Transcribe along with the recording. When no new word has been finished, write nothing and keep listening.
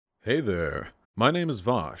Hey there, my name is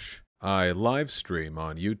Vosh. I live stream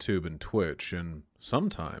on YouTube and Twitch, and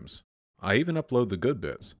sometimes I even upload the good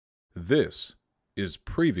bits. This is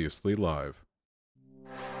Previously Live.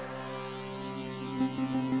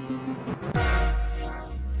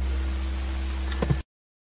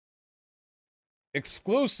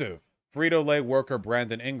 Exclusive! Frito-Lay worker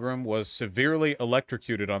Brandon Ingram was severely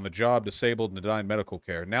electrocuted on the job, disabled, and denied medical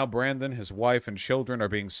care. Now Brandon, his wife, and children are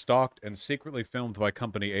being stalked and secretly filmed by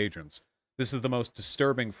company agents. This is the most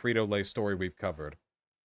disturbing Frito-Lay story we've covered.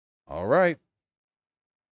 All right.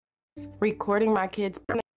 Recording my kids,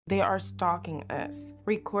 they are stalking us.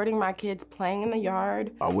 Recording my kids playing in the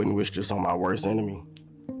yard. I wouldn't wish this on my worst enemy.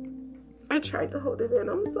 I tried to hold it in,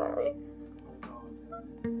 I'm sorry.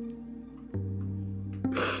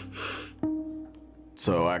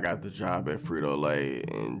 So I got the job at Frito-Lay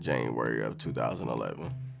in January of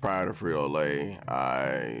 2011. Prior to Frito-Lay,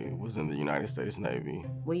 I was in the United States Navy.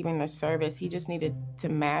 Leaving the service, he just needed to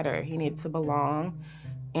matter. He needed to belong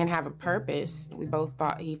and have a purpose. We both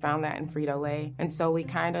thought he found that in Frito-Lay, and so we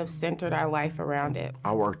kind of centered our life around it.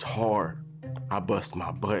 I worked hard. I bust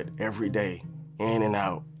my butt every day, in and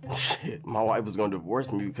out. Shit, my wife was gonna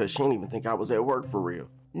divorce me because she didn't even think I was at work for real.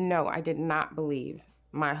 No, I did not believe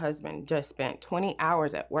my husband just spent 20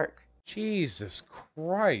 hours at work. Jesus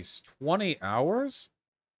Christ, 20 hours?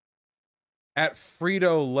 At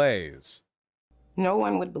Frito-Lay's. No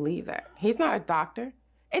one would believe that. He's not a doctor.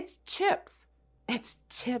 It's chips. It's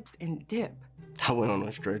chips and dip. I went on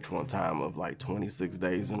a stretch one time of like 26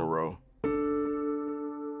 days in a row.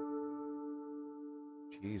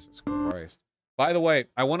 Jesus Christ. By the way,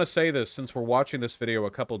 I want to say this, since we're watching this video a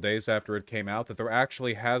couple days after it came out, that there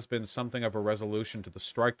actually has been something of a resolution to the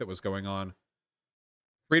strike that was going on.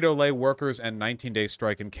 Frito-Lay workers end 19-day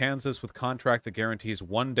strike in Kansas with contract that guarantees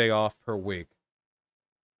 1 day off per week.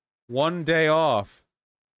 1 day off.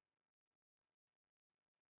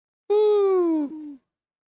 Woo!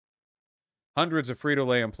 Hundreds of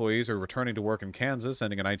Frito-Lay employees are returning to work in Kansas,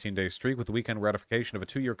 ending a 19-day streak with the weekend ratification of a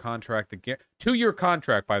 2-year contract. Two-year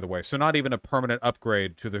contract, by the way, so not even a permanent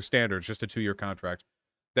upgrade to their standards, just a 2-year contract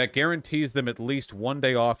that guarantees them at least 1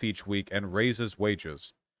 day off each week and raises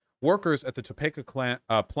wages. Workers at the Topeka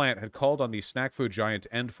plant had called on the snack food giant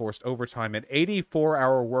to end forced overtime and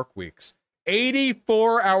 84-hour work weeks.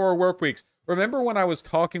 84-hour work weeks. Remember when I was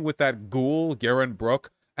talking with that ghoul, Garen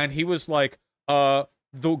Brook, and he was like,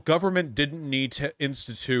 the government didn't need to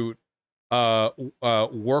institute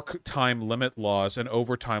work time limit laws and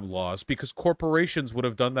overtime laws because corporations would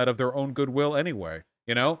have done that of their own goodwill anyway.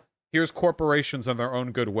 You know, here's corporations on their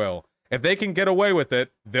own goodwill. If they can get away with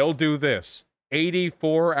it, they'll do this.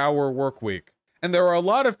 84-hour work week. And there are a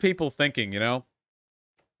lot of people thinking, you know,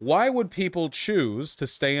 why would people choose to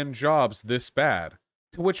stay in jobs this bad?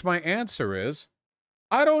 To which my answer is,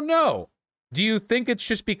 I don't know. Do you think it's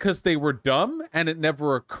just because they were dumb and it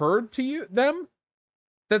never occurred to them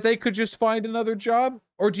that they could just find another job?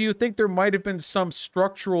 Or do you think there might have been some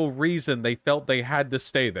structural reason they felt they had to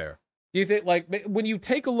stay there? Do you think, like, when you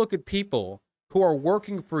take a look at people who are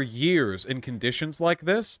working for years in conditions like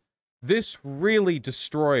this really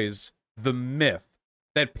destroys the myth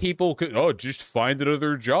that people could, just find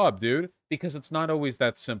another job, dude. Because it's not always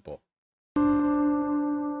that simple.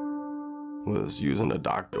 Was using a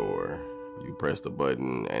dock door. You press the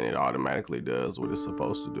button and it automatically does what it's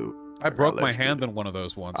supposed to do. I broke my hand in one of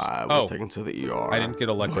those once. I was taken to the ER. I didn't get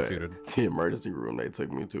electrocuted. The emergency room they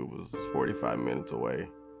took me to was 45 minutes away.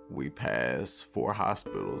 We passed 4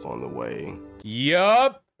 hospitals on the way.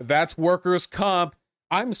 Yup, that's workers' comp.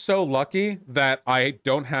 I'm so lucky that I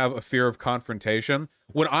don't have a fear of confrontation.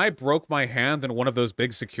 When I broke my hand in one of those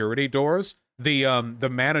big security doors, the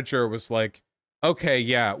manager was like, okay,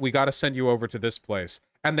 yeah, we got to send you over to this place.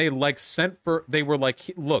 And they like they were like,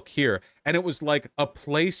 look here. And it was like a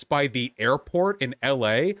place by the airport in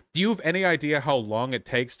LA. Do you have any idea how long it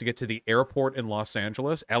takes to get to the airport in Los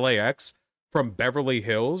Angeles, LAX, from Beverly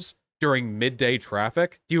Hills during midday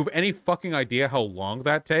traffic? Do you have any fucking idea how long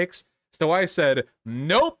that takes? So I said,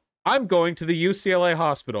 nope, I'm going to the UCLA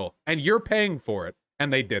hospital and you're paying for it.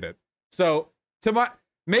 And they did it. So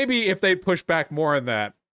maybe if they pushed back more on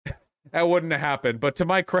that, that wouldn't have happened. But to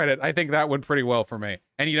my credit, I think that went pretty well for me.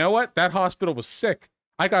 And you know what? That hospital was sick.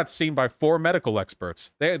 I got seen by 4 medical experts.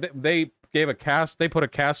 They gave a cast. They put a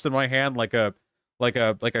cast in my hand like a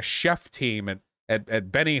chef team at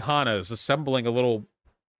Benihana's assembling a little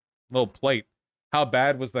plate. How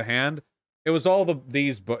bad was the hand? It was all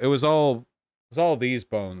these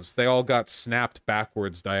bones. They all got snapped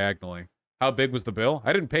backwards diagonally. How big was the bill?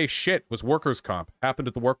 I didn't pay shit. It was workers' comp. Happened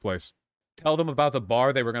at the workplace. Tell them about the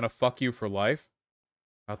bar they were gonna fuck you for life.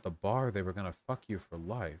 About the bar they were gonna fuck you for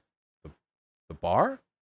life. bar?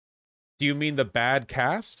 Do you mean the bad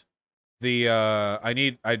cast? The I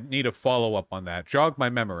need a follow-up on that. Jog my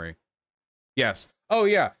memory. Yes. Oh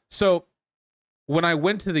yeah. So when I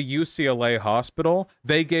went to the UCLA hospital,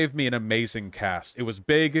 they gave me an amazing cast. It was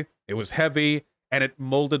big, it was heavy, and it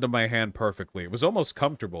molded to my hand perfectly. It was almost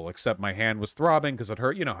comfortable, except my hand was throbbing because it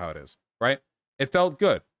hurt. You know how it is, right? It felt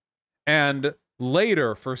good. And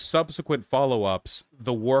later, for subsequent follow-ups,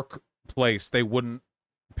 the workplace, they wouldn't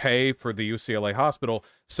pay for the UCLA hospital,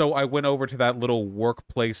 so I went over to that little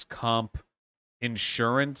workplace comp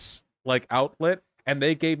insurance like outlet, and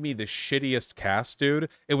they gave me the shittiest cast, dude.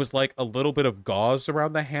 It was like a little bit of gauze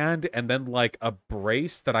around the hand and then like a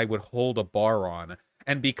brace that I would hold a bar on.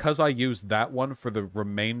 And because I used that one for the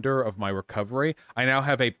remainder of my recovery, I now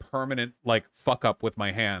have a permanent like fuck up with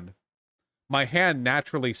my hand. My hand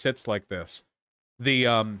naturally sits like this.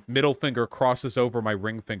 The middle finger crosses over my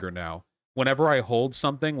ring finger now. Whenever I hold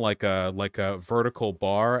something like a vertical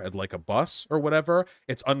bar at like a bus or whatever,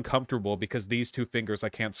 it's uncomfortable because these two fingers, I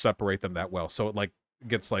can't separate them that well. So it like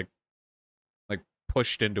gets like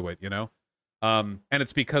pushed into it, you know? And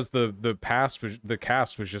it's because the cast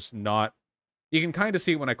was just not. You can kind of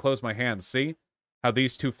see it when I close my hands. See how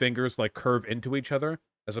these two fingers like curve into each other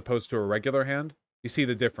as opposed to a regular hand? You see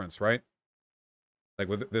the difference, right? Like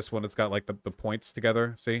with this one, it's got like the points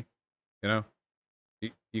together. See, you know?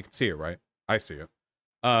 You can see it, right? I see it.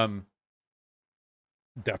 The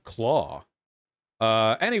claw.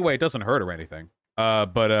 Anyway, it doesn't hurt or anything.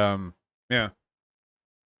 Yeah.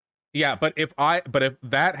 Yeah, but if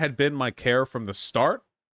that had been my care from the start,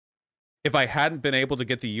 if I hadn't been able to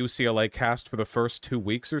get the UCLA cast for the first 2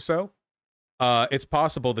 weeks or so, it's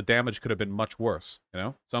possible the damage could have been much worse, you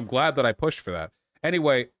know? So I'm glad that I pushed for that.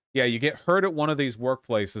 Anyway, yeah, you get hurt at one of these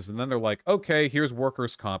workplaces, and then they're like, okay, here's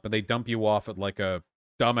workers' comp, and they dump you off at like a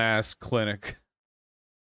dumbass clinic.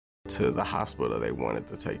 To the hospital they wanted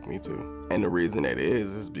to take me to. And the reason that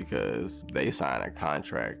is because they sign a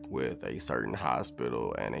contract with a certain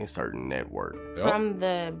hospital and a certain network. Yep. From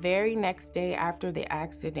the very next day after the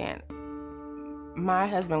accident, my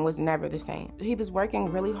husband was never the same. He was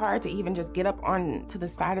working really hard to even just get up on to the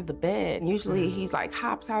side of the bed. Usually he's like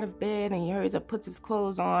hops out of bed and he hurries up, puts his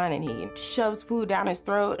clothes on, and he shoves food down his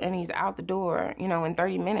throat and he's out the door, you know, in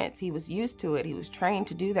 30 minutes. He was used to it. He was trained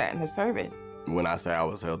to do that in the service. When I say I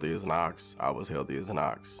was healthy as an ox, I was healthy as an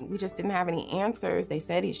ox. We just didn't have any answers. They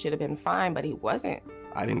said he should have been fine, but he wasn't.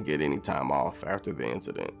 I didn't get any time off after the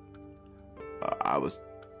incident.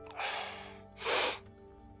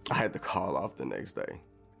 I had to call off the next day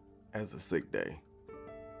as a sick day.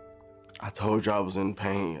 I told you I was in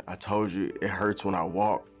pain. I told you it hurts when I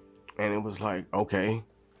walk. And it was like, okay,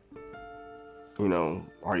 you know,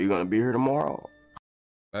 are you gonna be here tomorrow?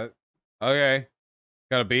 Okay.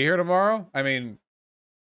 Gotta be here tomorrow? I mean,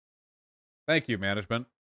 thank you, management.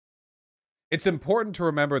 It's important to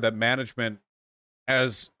remember that management,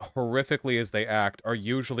 as horrifically as they act, are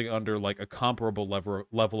usually under like a comparable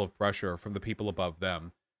level of pressure from the people above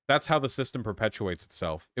them. That's how the system perpetuates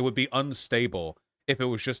itself. It would be unstable if it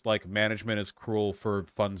was just like management is cruel for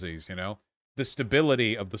funsies, you know? The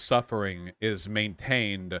stability of the suffering is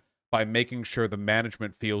maintained by making sure the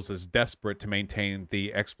management feels as desperate to maintain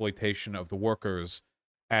the exploitation of the workers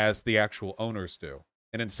as the actual owners do.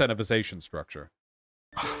 An incentivization structure.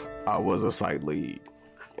 I was a site lead,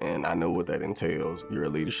 and I know what that entails. You're a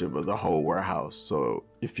leadership of the whole warehouse, so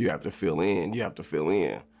if you have to fill in, you have to fill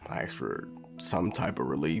in. I asked for some type of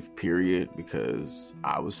relief, period, because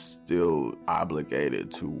I was still obligated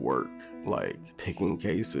to work, like picking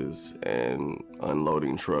cases and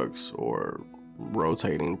unloading trucks or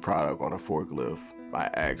rotating product on a forklift. I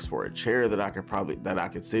asked for a chair that I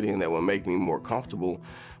could sit in that would make me more comfortable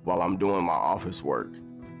while I'm doing my office work.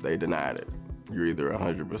 They denied it. You're either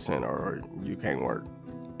 100% or you can't work.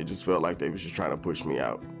 It just felt like they was just trying to push me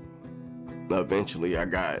out. Eventually I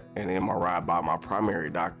got an MRI by my primary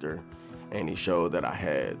doctor, and he showed that I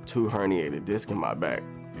had 2 herniated discs in my back.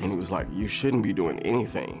 And he was like, you shouldn't be doing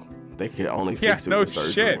anything. They could only fix it with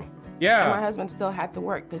surgery. Shit. Yeah. And my husband still had to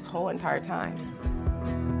work this whole entire time.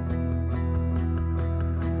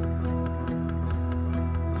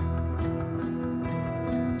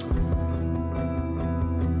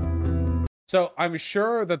 So I'm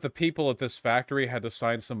sure that the people at this factory had to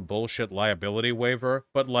sign some bullshit liability waiver,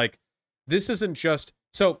 but like, this isn't just...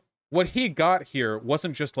 So what he got here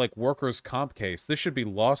wasn't just like workers' comp case. This should be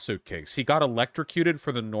lawsuit case. He got electrocuted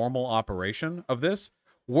for the normal operation of this.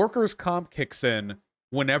 Workers' comp kicks in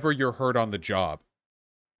whenever you're hurt on the job.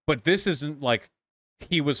 But this isn't like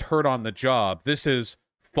he was hurt on the job. This is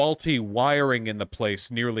faulty wiring in the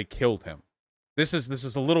place nearly killed him. This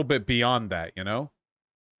is a little bit beyond that, you know?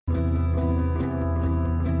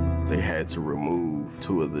 They had to remove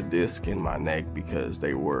 2 of the discs in my neck because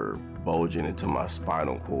they were bulging into my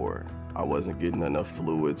spinal cord. I wasn't getting enough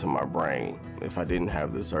fluid to my brain. If I didn't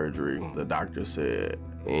have the surgery, the doctor said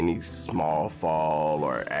any small fall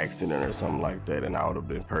or accident or something like that, and I would have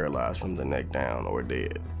been paralyzed from the neck down or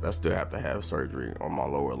dead. I still have to have surgery on my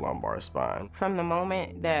lower lumbar spine. From the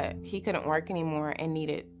moment that he couldn't work anymore and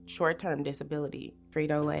needed short-term disability,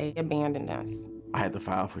 Frito-Lay abandoned us. I had to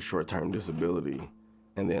file for short-term disability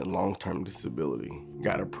and then long-term disability.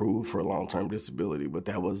 Got approved for long-term disability, but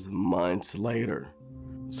that was months later.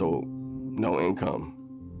 So no income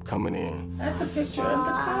coming in. That's a picture of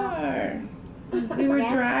the car. We were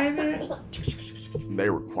driving. They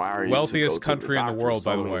require you Wealthiest to go country to in the doctor world, so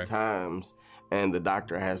by the many way. times, and the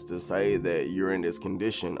doctor has to say that you're in this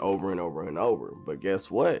condition over and over and over. But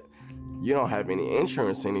guess what? You don't have any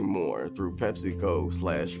insurance anymore through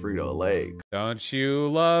PepsiCo/Frito-Lay. Don't you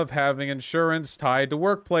love having insurance tied to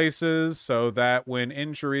workplaces so that when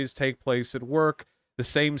injuries take place at work, the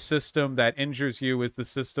same system that injures you is the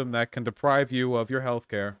system that can deprive you of your health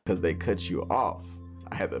care? Because they cut you off.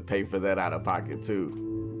 I had to pay for that out of pocket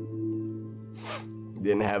too.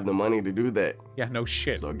 Didn't have the money to do that. Yeah, no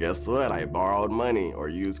shit. So guess what? I borrowed money or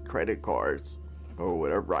used credit cards or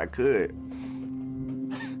whatever I could.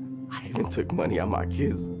 I even took money out my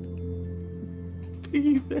kids'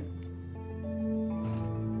 piggy bank.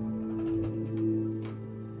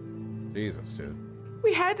 Jesus, dude.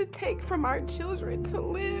 We had to take from our children to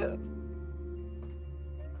live.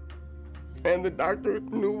 And the doctor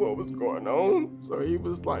knew what was going on, so he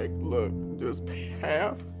was like, look, just pay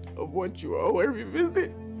half of what you owe every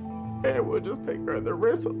visit, and we'll just take care of the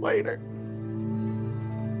rest later.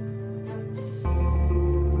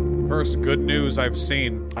 First good news I've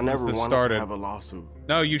seen I never since this wanted started. to have a lawsuit.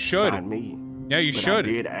 No, you should. It's not me. Yeah, you But should. I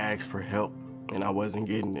did ask for help, and I wasn't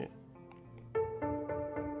getting it.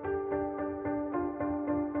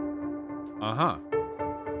 Uh-huh.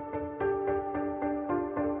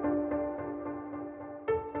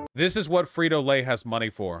 This is what Frito-Lay has money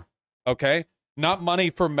for, okay? Not money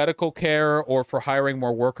for medical care or for hiring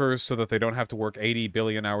more workers so that they don't have to work 80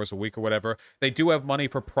 billion hours a week or whatever. They do have money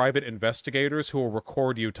for private investigators who will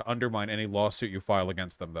record you to undermine any lawsuit you file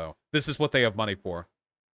against them, though. This is what they have money for.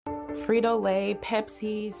 Frito-Lay,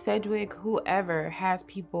 Pepsi, Sedgwick, whoever has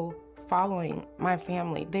people following my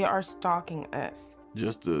family. They are stalking us.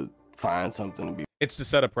 Just to find something to be. It's to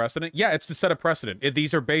set a precedent? Yeah, it's to set a precedent.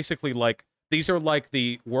 These are basically like... These are like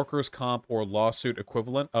the workers' comp or lawsuit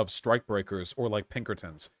equivalent of strikebreakers or like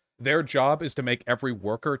Pinkertons. Their job is to make every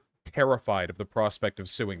worker terrified of the prospect of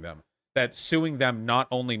suing them. That suing them not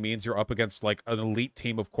only means you're up against like an elite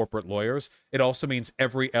team of corporate lawyers, it also means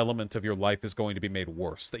every element of your life is going to be made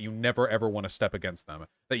worse, that you never ever want to step against them,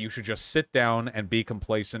 that you should just sit down and be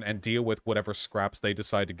complacent and deal with whatever scraps they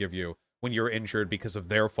decide to give you when you're injured because of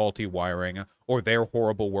their faulty wiring or their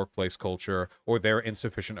horrible workplace culture or their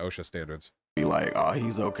insufficient OSHA standards. Be like, oh,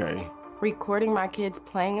 he's okay. Recording my kids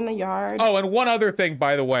playing in the yard. Oh, and one other thing,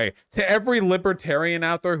 by the way, to every libertarian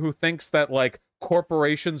out there who thinks that, like,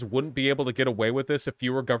 corporations wouldn't be able to get away with this if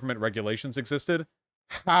fewer government regulations existed,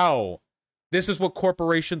 how? This is what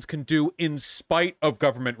corporations can do in spite of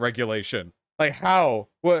government regulation. Like, how?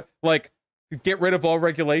 What? Like, get rid of all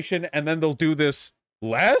regulation and then they'll do this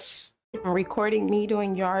less? Recording me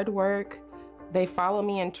doing yard work. They follow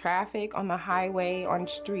me in traffic, on the highway, on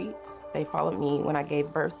streets. They followed me when I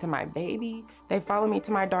gave birth to my baby. They followed me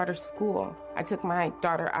to my daughter's school. I took my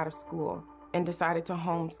daughter out of school and decided to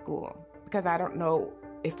homeschool because I don't know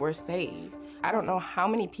if we're safe. I don't know how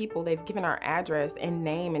many people they've given our address and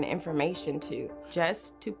name and information to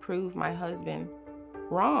just to prove my husband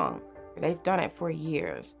wrong. They've done it for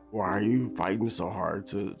years. Why are you fighting so hard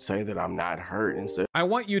to say that I'm not hurt instead? I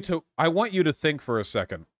want you to think for a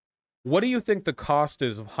second. What do you think the cost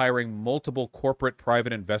is of hiring multiple corporate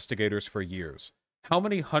private investigators for years? How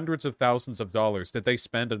many hundreds of thousands of dollars did they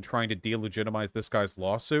spend on trying to delegitimize this guy's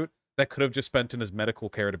lawsuit that could have just spent in his medical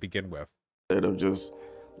care to begin with? Instead of just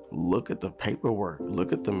look at the paperwork,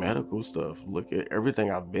 look at the medical stuff, look at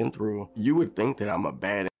everything I've been through. You would think that I'm a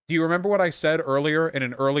bad. Do you remember what I said earlier in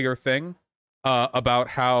an earlier thing about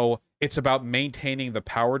how it's about maintaining the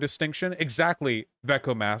power distinction? Exactly,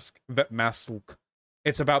 Veko Maslk.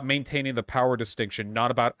 It's about maintaining the power distinction, not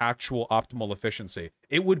about actual optimal efficiency.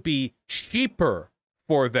 It would be cheaper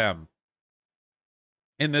for them,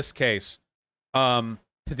 in this case, to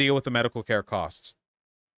deal with the medical care costs.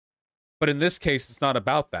 But in this case, it's not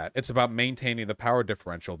about that. It's about maintaining the power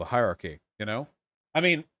differential, the hierarchy, you know? I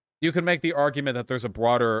mean, you can make the argument that there's a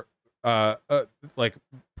broader, like,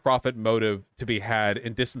 profit motive to be had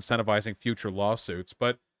in disincentivizing future lawsuits,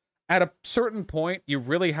 but at a certain point, you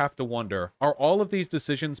really have to wonder, are all of these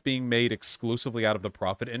decisions being made exclusively out of the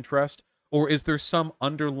profit interest, or is there some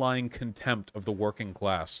underlying contempt of the working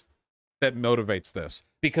class that motivates this?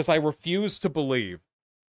 Because I refuse to believe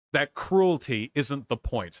that cruelty isn't the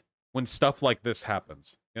point when stuff like this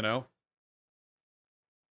happens, you know?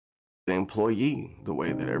 The employee, the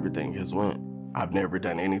way that everything has went. I've never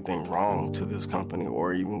done anything wrong to this company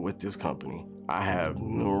or even with this company. I have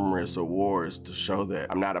numerous awards to show that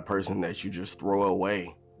I'm not a person that you just throw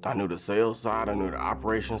away. I knew the sales side, I knew the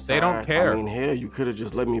operations side. They don't care. I mean, hell, you could have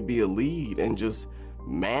just let me be a lead and just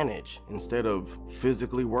manage instead of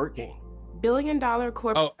physically working. Billion-dollar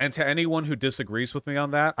corp. Oh, and to anyone who disagrees with me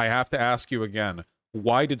on that, I have to ask you again,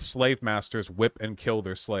 why did slave masters whip and kill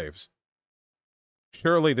their slaves?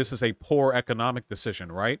 Surely this is a poor economic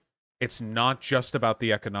decision, right? It's not just about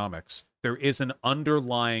the economics. There is an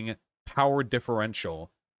underlying power differential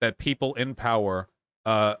that people in power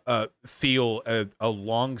feel a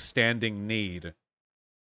long-standing need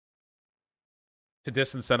to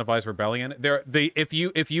disincentivize rebellion.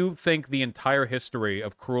 If you think the entire history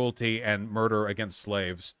of cruelty and murder against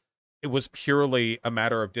slaves, it was purely a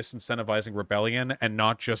matter of disincentivizing rebellion and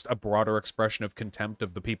not just a broader expression of contempt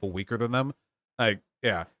of the people weaker than them,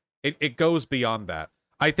 yeah, it goes beyond that.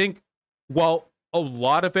 I think while a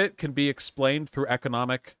lot of it can be explained through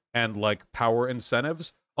economic and like power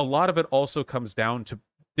incentives, a lot of it also comes down to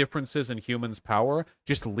differences in humans' power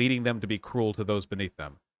just leading them to be cruel to those beneath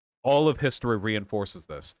them. All of history reinforces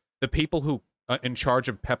this. The people who in charge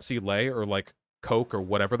of Pepsi Lay or like Coke or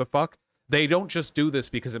whatever the fuck, they don't just do this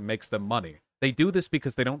because it makes them money. They do this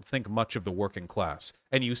because they don't think much of the working class.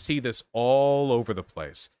 And you see this all over the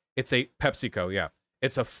place. It's a PepsiCo, yeah.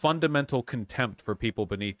 It's a fundamental contempt for people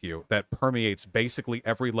beneath you that permeates basically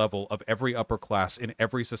every level of every upper class in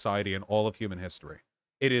every society in all of human history.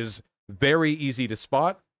 It is very easy to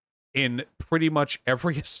spot in pretty much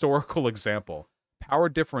every historical example. Power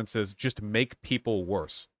differences just make people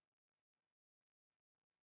worse.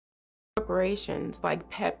 Corporations like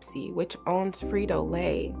Pepsi, which owns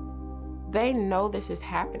Frito-Lay, they know this is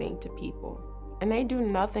happening to people, and they do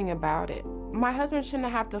nothing about it. My husband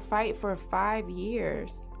shouldn't have to fight for 5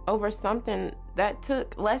 years over something that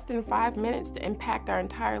took less than 5 minutes to impact our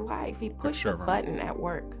entire life. He pushed a button at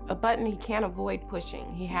work, a button he can't avoid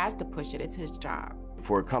pushing. He has to push it. It's his job.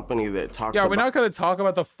 For a company that talks Yeah, about... we're not going to talk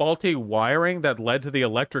about the faulty wiring that led to the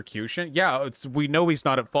electrocution. Yeah, we know he's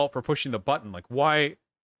not at fault for pushing the button. Like, why?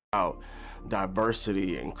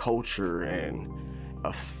 Diversity and culture and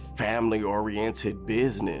a family-oriented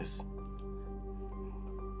business.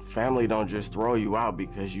 Family don't just throw you out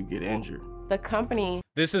because you get injured. The company...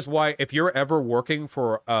 This is why if you're ever working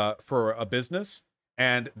for a business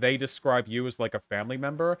and they describe you as like a family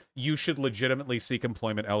member, you should legitimately seek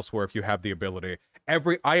employment elsewhere if you have the ability.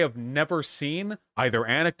 I have never seen, either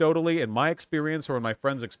anecdotally in my experience or in my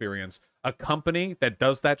friend's experience, a company that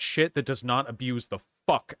does that shit that does not abuse the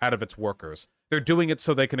fuck out of its workers. They're doing it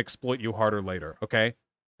so they can exploit you harder later, okay?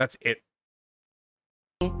 That's it.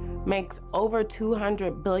 Makes over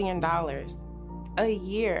 $200 billion a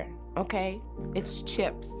year, okay? It's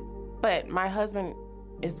chips. But my husband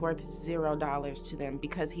is worth $0 to them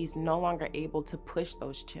because he's no longer able to push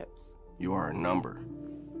those chips. You are a number.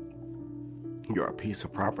 You're a piece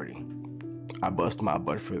of property. I bust my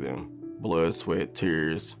butt for them. Blood, sweat,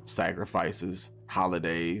 tears, sacrifices,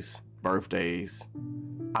 holidays, birthdays.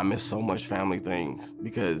 I miss so much family things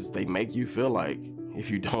because they make you feel like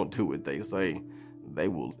if you don't do what they say, they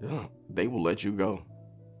will let you go.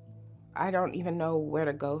 I don't even know where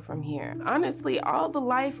to go from here. Honestly, all the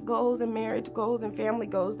life goals and marriage goals and family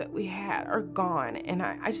goals that we had are gone. And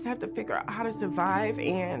I just have to figure out how to survive.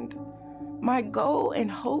 And my goal and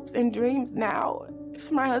hopes and dreams now is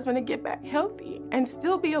for my husband to get back healthy and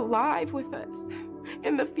still be alive with us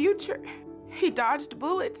in the future. He dodged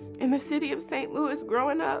bullets in the city of St. Louis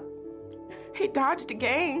growing up. He dodged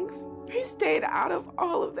gangs. He stayed out of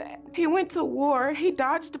all of that. He went to war. He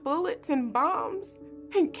dodged bullets and bombs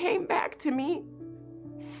and came back to me.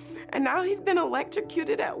 And now he's been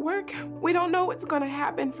electrocuted at work. We don't know what's gonna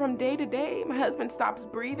happen from day to day. My husband stops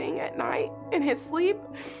breathing at night in his sleep.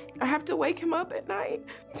 I have to wake him up at night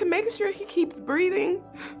to make sure he keeps breathing.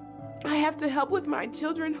 I have to help with my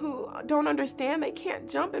children who don't understand they can't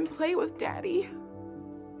jump and play with daddy.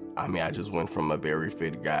 I mean, I just went from a very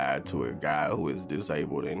fit guy to a guy who is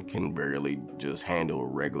disabled and can barely just handle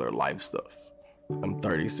regular life stuff. I'm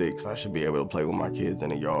 36. I should be able to play with my kids in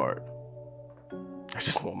the yard. I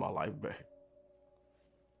just want my life back.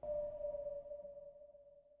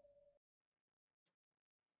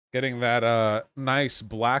 Getting that nice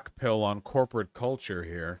black pill on corporate culture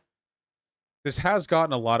here. this has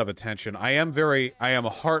gotten a lot of attention. I am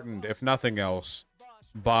heartened, if nothing else,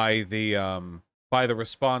 by the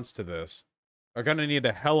response to this. Are going to need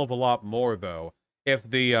a hell of a lot more, though, if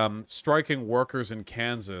the striking workers in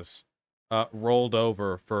Kansas rolled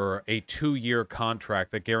over for a 2-year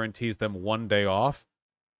contract that guarantees them 1 day off.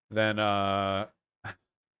 Then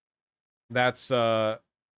that's well,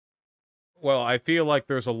 I feel like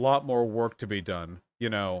there's a lot more work to be done, you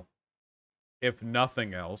know, if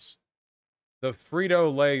nothing else. The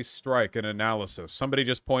Frito-Lay strike and analysis. Somebody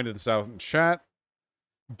just pointed this out in chat.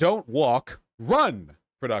 Don't Walk, Run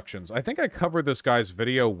Productions. I think I covered this guy's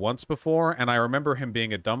video once before, and I remember him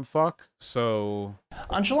being a dumb fuck, so...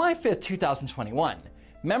 On July 5th, 2021,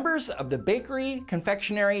 members of the Bakery,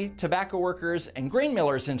 Confectionery, Tobacco Workers, and Grain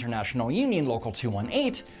Millers International Union Local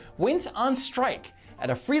 218 went on strike at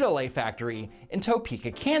a Frito-Lay factory in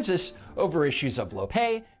Topeka, Kansas, over issues of low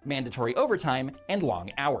pay, mandatory overtime, and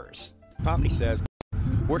long hours. Company says,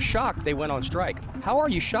 we're shocked they went on strike. How are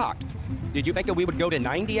you shocked? Did you think that we would go to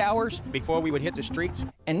 90 hours before we would hit the streets?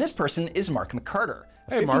 And this person is Mark McCarter,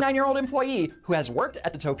 a Hey, Mark. 59-year-old employee who has worked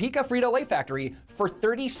at the Topeka Frito-Lay factory for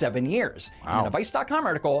 37 years. Wow. In a Vice.com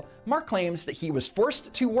article, Mark claims that he was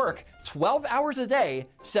forced to work 12 hours a day,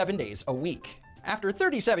 7 days a week. After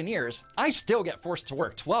 37 years, I still get forced to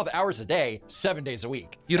work 12 hours a day, 7 days a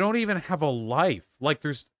week. You don't even have a life. Like,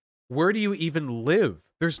 where do you even live?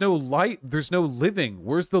 There's no light, there's no living.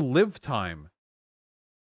 Where's the live time?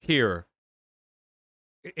 Here.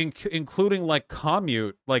 Including, like,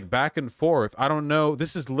 commute, like, back and forth. I don't know.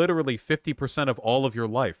 This is literally 50% of all of your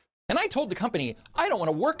life. And I told the company I don't want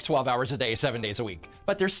to work 12 hours a day, 7 days a week,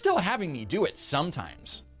 but they're still having me do it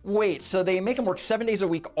sometimes. Wait, so they make him work 7 days a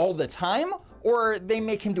week all the time? Or they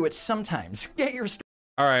make him do it sometimes? Get your story.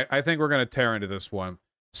 All right, I think we're going to tear into this one.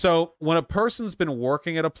 So, when a person's been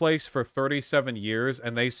working at a place for 37 years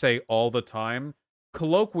and they say all the time,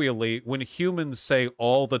 colloquially, when humans say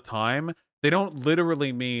all the time, they don't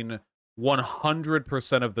literally mean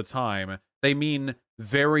 100% of the time. They mean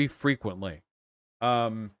very frequently.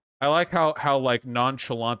 I like how like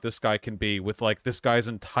nonchalant this guy can be with like this guy's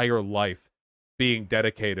entire life being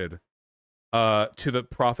dedicated to the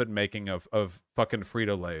profit making of fucking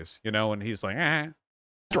Frito-Lays, you know, and he's like,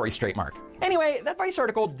 Story straight, Mark. Anyway, that Vice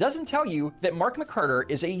article doesn't tell you that Mark McCarter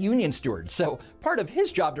is a union steward, so part of his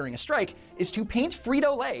job during a strike is to paint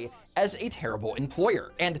Frito-Lay as a terrible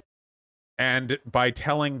employer, and by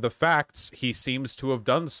telling the facts, he seems to have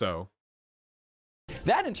done so.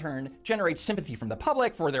 that in turn generates sympathy from the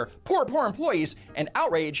public for their poor employees and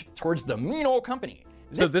outrage towards the mean old company.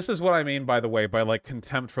 So this is what I mean, by the way, by like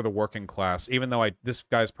contempt for the working class, even though this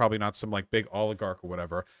guy's probably not some like big oligarch or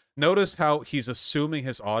whatever. Notice how he's assuming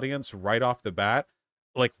his audience right off the bat.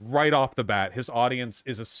 Like right off the bat, his audience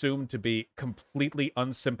is assumed to be completely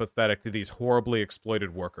unsympathetic to these horribly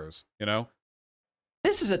exploited workers, you know?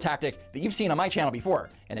 This is a tactic that you've seen on my channel before,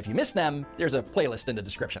 and if you missed them, there's a playlist in the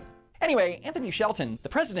description. Anyway, Anthony Shelton, the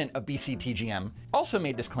president of BCTGM, also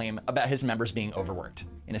made this claim about his members being overworked.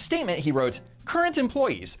 In a statement, he wrote, "Current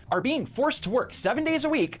employees are being forced to work 7 days a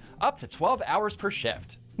week, up to 12 hours per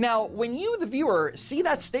shift." Now, when you, the viewer, see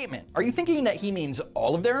that statement, are you thinking that he means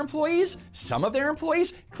all of their employees? Some of their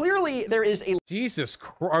employees? Clearly, there is a... Jesus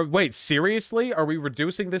Christ. Wait, seriously? Are we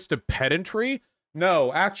reducing this to pedantry?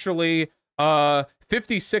 No, actually,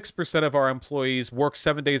 56% of our employees work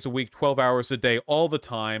 7 days a week, 12 hours a day, all the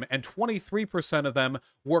time, and 23% of them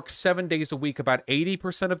work 7 days a week about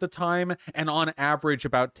 80% of the time, and on average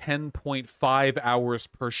about 10.5 hours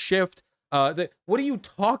per shift. What are you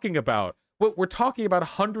talking about? We're talking about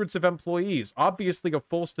hundreds of employees. Obviously, a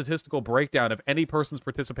full statistical breakdown of any person's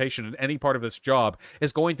participation in any part of this job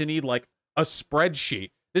is going to need, like, a spreadsheet.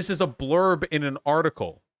 This is a blurb in an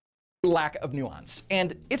article. lack of nuance,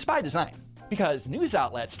 and it's by design. Because news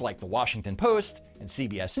outlets like the Washington Post and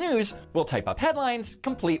CBS News will type up headlines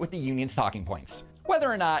complete with the union's talking points,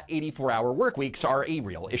 whether or not 84-hour work weeks are a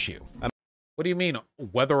real issue. What do you mean,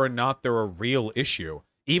 whether or not they're a real issue?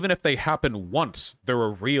 Even if they happen once, they're a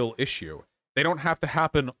real issue. They don't have to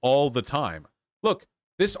happen all the time. Look,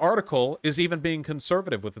 this article is even being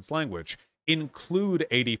conservative with its language. Include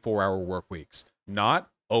 84-hour work weeks. Not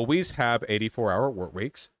always have 84-hour work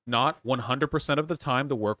weeks. Not 100% of the time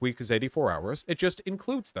the work week is 84 hours. It just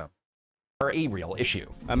includes them. Are a real issue.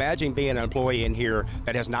 Imagine being an employee in here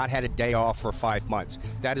that has not had a day off for 5 months.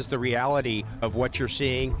 That is the reality of what you're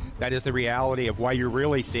seeing. That is the reality of why you're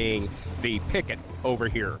really seeing the picket over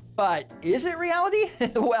here. But is it reality?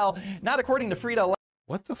 Well, not according to Frito-Lay.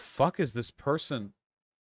 What the fuck is this person?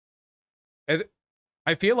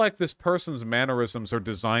 I feel like this person's mannerisms are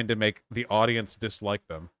designed to make the audience dislike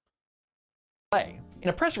them. In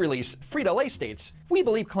a press release, Frito-Lay states, "We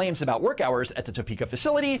believe claims about work hours at the Topeka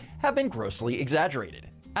facility have been grossly exaggerated.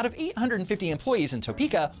 Out of 850 employees in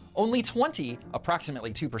Topeka, only 20,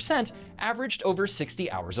 approximately 2%, averaged over 60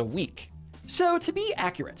 hours a week." So to be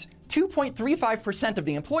accurate, 2.35% of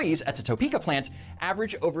the employees at the Topeka plant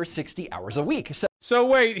average over 60 hours a week. So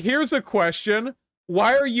wait, here's a question.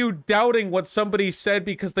 Why are you doubting what somebody said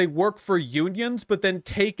because they work for unions, but then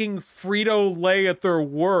taking Frito-Lay at their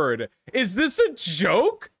word? Is this a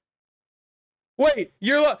joke? Wait,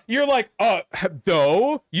 you're like,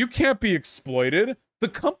 no, you can't be exploited. The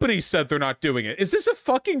company said they're not doing it. Is this a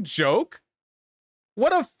fucking joke?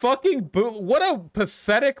 What a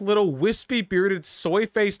pathetic little wispy-bearded,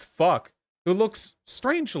 soy-faced fuck who looks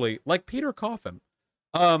strangely like Peter Coffin.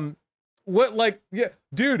 Yeah,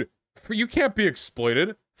 dude, you can't be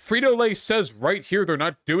exploited. Frito-Lay says right here they're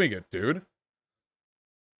not doing it, dude.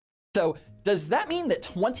 So, does that mean that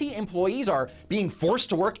 20 employees are being forced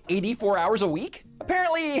to work 84 hours a week?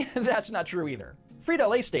 Apparently, that's not true either.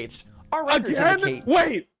 Frito-Lay states, "Our records indicate..."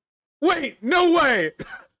 Wait, no way!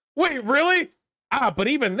 Wait, really? But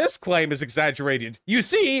even this claim is exaggerated. You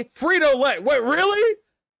see, Frito-Lay, wait, really?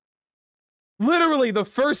 Literally, the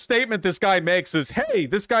first statement this guy makes is, hey,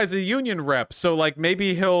 this guy's a union rep, so, like,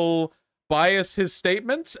 maybe he'll bias his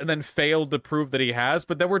statements and then fail to prove that he has,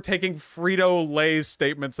 but then we're taking Frito-Lay's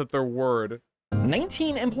statements at their word.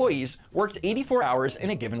 19 employees worked 84 hours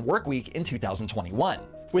in a given work week in 2021,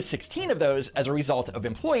 with 16 of those as a result of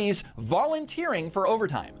employees volunteering for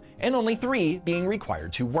overtime, and only 3 being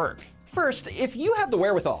required to work. First, if you have the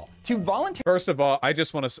wherewithal to volunteer... First of all,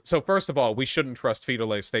 first of all, we shouldn't trust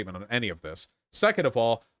Frito-Lay's statement on any of this. Second of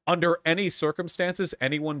all, under any circumstances,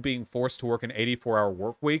 anyone being forced to work an 84-hour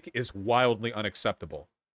work week is wildly unacceptable.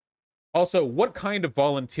 Also, what kind of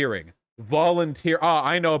volunteering?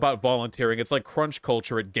 I know about volunteering. It's like crunch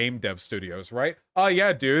culture at game dev studios, right? Oh,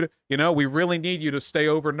 yeah, dude. You know, we really need you to stay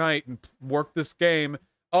overnight and work this game.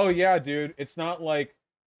 Oh, yeah, dude. It's not like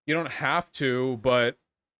you don't have to, but...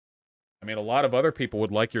 I mean, a lot of other people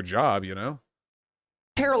would like your job, you know?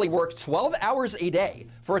 Voluntarily work 12 hours a day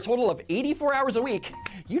for a total of 84 hours a week,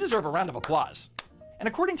 you deserve a round of applause. And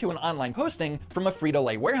according to an online posting from a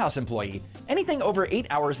Frito-Lay warehouse employee, anything over 8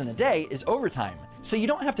 hours in a day is overtime, so you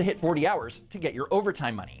don't have to hit 40 hours to get your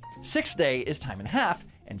overtime money. 6th day is time and a half,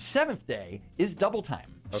 and 7th day is double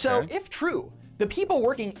time. Okay. So if true, the people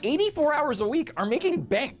working 84 hours a week are making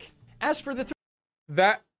bank. As for the...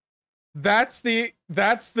 That's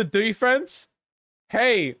the defense.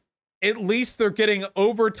 Hey, at least they're getting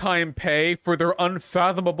overtime pay for their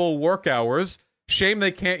unfathomable work hours. Shame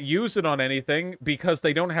they can't use it on anything because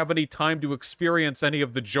they don't have any time to experience any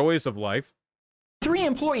of the joys of life. 3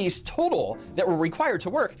 employees total that were required to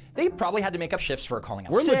work, they probably had to make up shifts for calling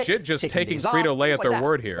out sick. We're legit just taking Frito-Lay at their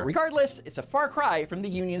word here. But regardless, it's a far cry from the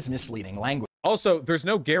union's misleading language. Also, there's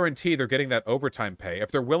no guarantee they're getting that overtime pay.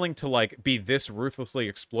 If they're willing to, like, be this ruthlessly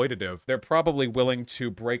exploitative, they're probably willing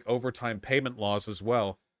to break overtime payment laws as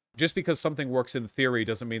well. Just because something works in theory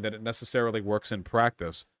doesn't mean that it necessarily works in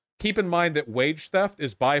practice. Keep in mind that wage theft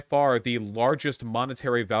is by far the largest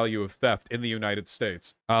monetary value of theft in the United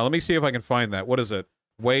States. Let me see if I can find that. What is it?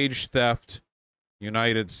 Wage theft,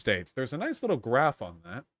 United States. There's a nice little graph on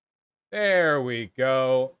that. There we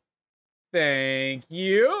go. Thank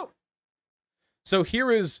you. So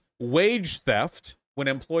here is wage theft when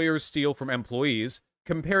employers steal from employees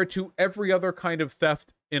compared to every other kind of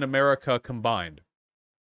theft in America combined.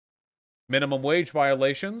 Minimum wage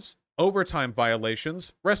violations, overtime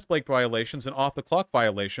violations, rest break violations, and off-the-clock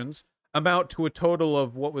violations amount to a total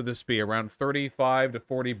of, what would this be, around 35 to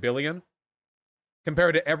 40 billion?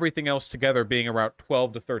 Compared to everything else together being around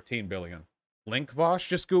 12 to 13 billion. Link, Vosh?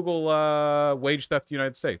 Just Google wage theft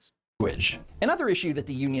United States. Another issue that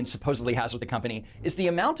the union supposedly has with the company is the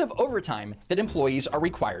amount of overtime that employees are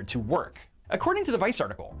required to work. According to the Vice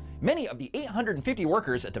article, many of the 850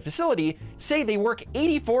 workers at the facility say they work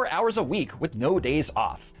 84 hours a week with no days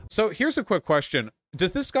off. So here's a quick question.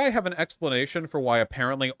 Does this guy have an explanation for why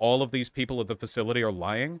apparently all of these people at the facility are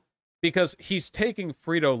lying? Because he's taking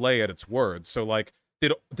Frito-Lay at its word. So, like,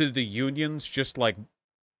 did the unions just, like,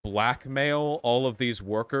 blackmail all of these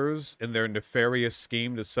workers in their nefarious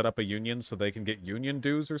scheme to set up a union so they can get union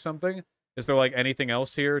dues or something? Is there, like, anything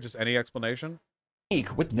else here? Just any explanation?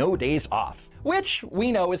 With no days off, which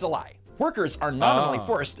we know is a lie. Workers are not only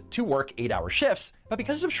forced to work 8-hour shifts, but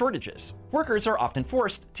because of shortages, workers are often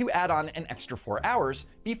forced to add on an extra 4 hours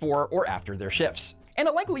before or after their shifts. And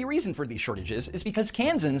a likely reason for these shortages is because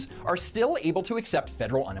Kansans are still able to accept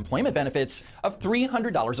federal unemployment benefits of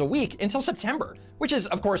 $300 a week until September, which is,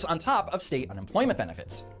 of course, on top of state unemployment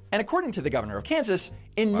benefits. And according to the governor of Kansas,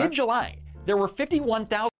 in mid-July, there were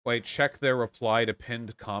 51,000 Wait, check their reply to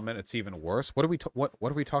pinned comment. It's even worse. What are we what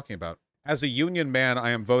are we talking about? As a union man,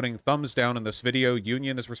 I am voting thumbs down in this video.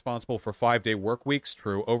 Union is responsible for 5-day work weeks.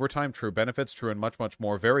 True. Overtime. True. Benefits. True. And much, much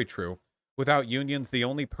more. Very true. Without unions, the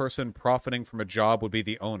only person profiting from a job would be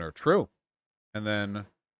the owner. True. And then,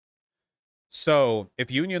 so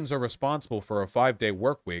if unions are responsible for a 5-day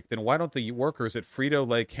work week, then why don't the workers at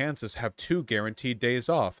Frito-Lay, Kansas have 2 guaranteed days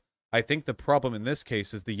off? I think the problem in this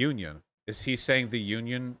case is the union. Is he saying the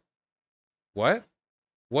union? What?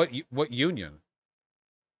 What union?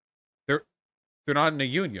 They're not in a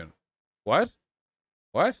union. What?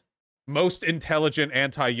 What? Most intelligent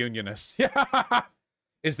anti-unionists. Yeah.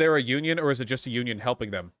 Is there a union, or is it just a union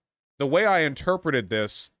helping them? The way I interpreted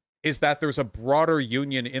this is that there's a broader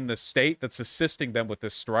union in the state that's assisting them with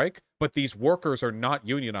this strike, but these workers are not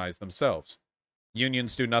unionized themselves.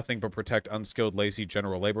 Unions do nothing but protect unskilled, lazy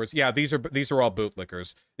general laborers. Yeah, these are all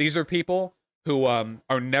bootlickers. These are people who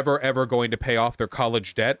are never ever going to pay off their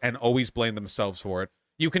college debt and always blame themselves for it.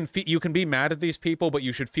 You can be mad at these people, but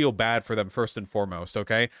you should feel bad for them first and foremost,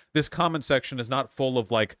 okay? This comment section is not full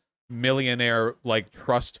of, like, millionaire, like,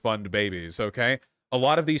 trust fund babies, okay? A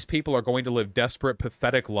lot of these people are going to live desperate,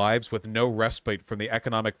 pathetic lives with no respite from the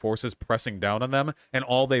economic forces pressing down on them, and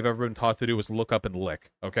all they've ever been taught to do is look up and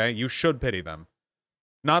lick, okay? You should pity them.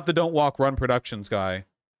 Not the Don't Walk, Run Productions guy,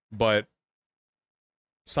 but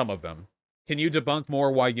some of them. Can you debunk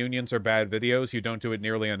more why unions are bad videos? You don't do it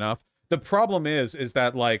nearly enough. The problem is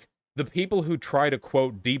that, like, the people who try to,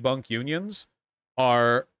 quote, debunk unions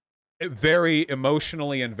are very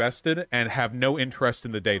emotionally invested and have no interest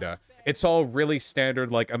in the data. It's all really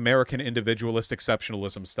standard, like, American individualist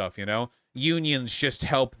exceptionalism stuff, you know? Unions just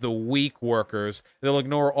help the weak workers. They'll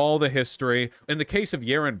ignore all the history. In the case of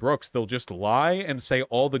Yaron Brooks, they'll just lie and say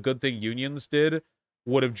all the good thing unions did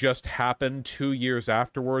would have just happened 2 years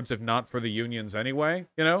afterwards, if not for the unions anyway,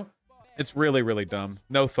 you know? It's really, really dumb.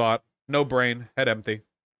 No thought. No brain, head empty.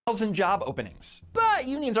 job openings. But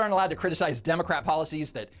unions aren't allowed to criticize Democrat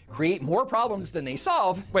policies that create more problems than they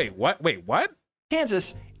solve. Wait, what? Wait, what?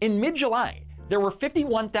 Kansas, in mid-July, there were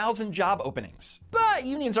 51,000 job openings. But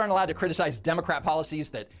unions aren't allowed to criticize Democrat policies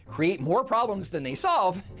that create more problems than they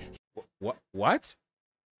solve. What? What?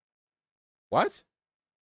 What?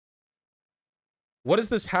 What does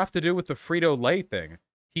this have to do with the Frito-Lay thing?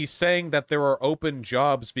 He's saying that there are open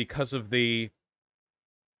jobs because of the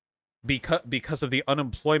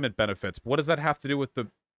unemployment benefits. But what does that have to do with the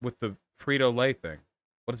Frito-Lay thing?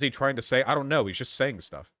 What is he trying to say? I don't know. He's just saying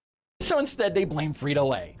stuff. So instead, they blame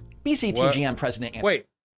Frito-Lay. BCTGM President... Wait.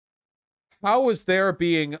 How is there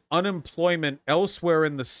being unemployment elsewhere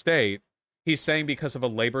in the state? He's saying because of a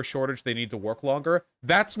labor shortage, they need to work longer.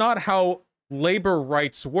 That's not how labor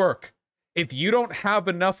rights work. If you don't have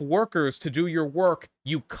enough workers to do your work,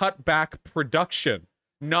 you cut back production,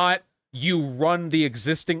 not you run the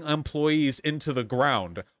existing employees into the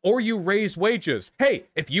ground, or you raise wages. Hey,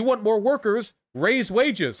 if you want more workers, raise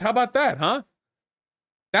wages. How about that, huh?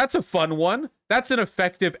 That's a fun one. That's an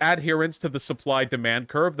effective adherence to the supply-demand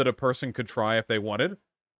curve that a person could try if they wanted.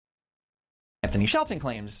 Anthony Shelton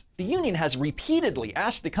claims the union has repeatedly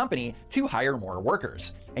asked the company to hire more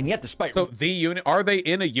workers, and yet despite... So the union, are they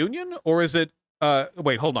in a union, or is it...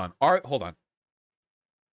 wait, hold on. Hold on.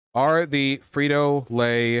 Are the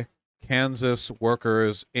Frito-Lay Kansas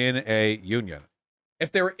workers in a union?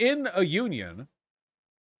 If they're in a union...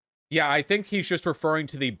 Yeah, I think he's just referring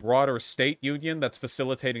to the broader state union that's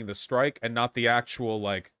facilitating the strike and not the actual,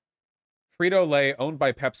 like... Frito-Lay, owned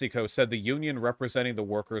by PepsiCo, said the union representing the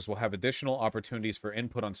workers will have additional opportunities for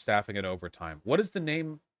input on staffing and overtime. What is the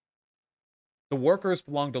name? The workers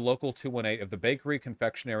belong to Local 218 of the Bakery,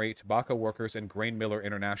 Confectionery, Tobacco Workers, and Grain Miller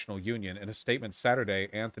International Union. In a statement Saturday,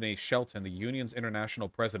 Anthony Shelton, the union's international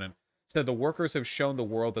president, said the workers have shown the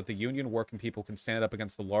world that the union working people can stand up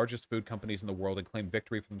against the largest food companies in the world and claim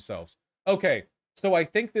victory for themselves. Okay, so I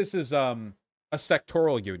think this is a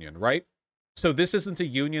sectoral union, right? So this isn't a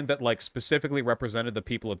union that, like, specifically represented the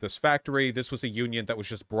people at this factory. This was a union that was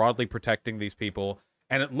just broadly protecting these people.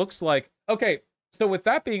 And it looks like... Okay, so with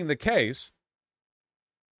that being the case,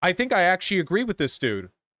 I think I actually agree with this dude.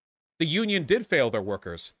 The union did fail their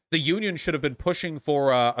workers. The union should have been pushing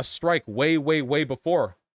for a strike way, way, way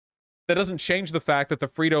before. That doesn't change the fact that the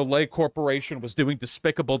Frito-Lay Corporation was doing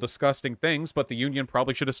despicable, disgusting things, but the union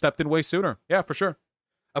probably should have stepped in way sooner. Yeah, for sure.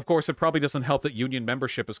 Of course, it probably doesn't help that union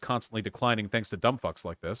membership is constantly declining thanks to dumb fucks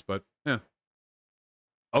like this, but, yeah.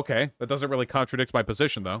 Okay, that doesn't really contradict my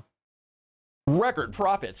position, though. record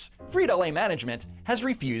profits, Frito-Lay management has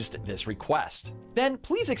refused this request. Then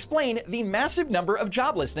please explain the massive number of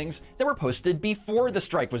job listings that were posted before the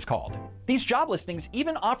strike was called. These job listings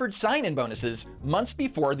even offered sign-in bonuses months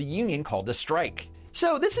before the union called the strike.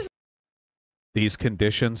 So this is These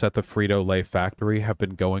conditions at the Frito-Lay factory have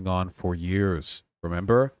been going on for years.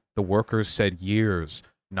 Remember? The workers said years.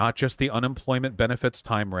 Not just the unemployment benefits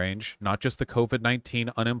time range, not just the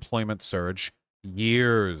COVID-19 unemployment surge.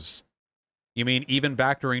 Years. You mean even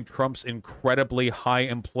back during Trump's incredibly high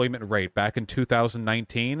employment rate back in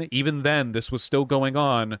 2019? Even then, this was still going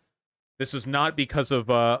on. This was not because of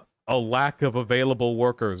a lack of available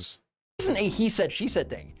workers. This isn't a he said, she said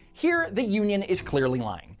thing. Here, the union is clearly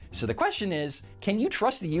lying. So the question is, can you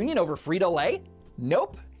trust the union over Frito-Lay?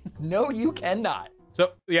 Nope. No, you cannot.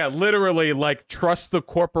 So, yeah, literally, like, trust the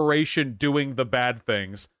corporation doing the bad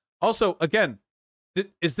things. Also, again,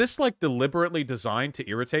 is this, like, deliberately designed to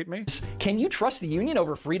irritate me? Can you trust the union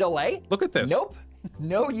over Frito-Lay? Look at this. Nope.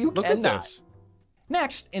 No, you Look cannot. at this.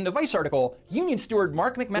 Next, in the Vice article, union steward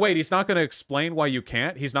Mark McMahon... Wait, he's not going to explain why you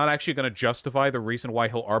can't? He's not actually going to justify the reason why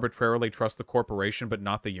he'll arbitrarily trust the corporation but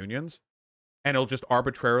not the unions? And he'll just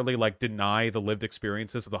arbitrarily, like, deny the lived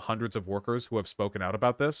experiences of the hundreds of workers who have spoken out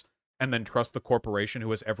about this, and then trust the corporation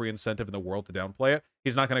who has every incentive in the world to downplay it?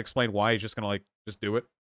 He's not going to explain why. He's just going to, like, just do it.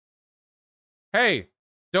 Hey,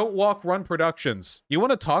 don't walk, run productions. You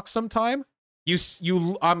want to talk sometime?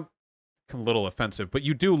 I'm a little offensive, but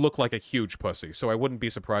you do look like a huge pussy, so I wouldn't be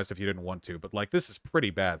surprised if you didn't want to. But, like, this is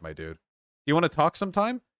pretty bad, my dude. You want to talk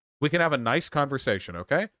sometime? We can have a nice conversation,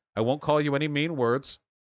 okay? I won't call you any mean words.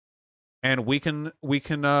 And we can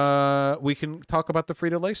talk about the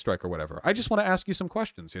Frito-Lay strike or whatever. I just want to ask you some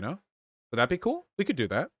questions, you know? Would that be cool? We could do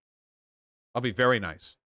that. I'll be very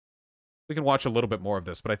nice. We can watch a little bit more of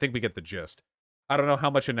this, but I think we get the gist. I don't know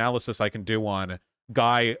how much analysis I can do on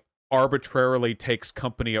guy arbitrarily takes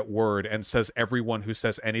company at word and says everyone who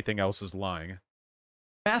says anything else is lying.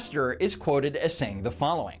 Master is quoted as saying the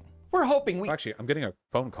following. We're hoping we... Actually, I'm getting a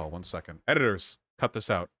phone call. 1 second. Editors, cut this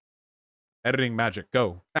out. Editing magic,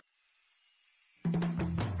 go.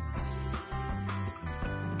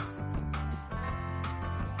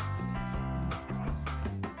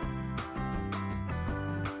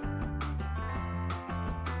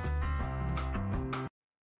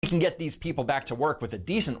 can get these people back to work with a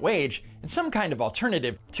decent wage and some kind of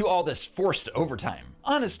alternative to all this forced overtime.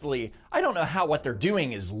 Honestly, I don't know how what they're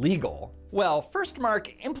doing is legal. Well, first,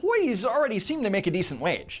 Mark, employees already seem to make a decent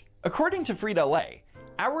wage. According to Frito-Lay,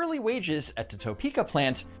 hourly wages at the Topeka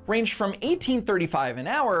plant range from $18.35 an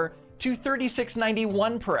hour to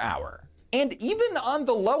 $36.91 per hour. And even on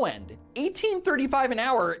the low end, $18.35 an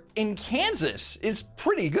hour in Kansas is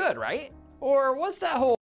pretty good, right? Or was that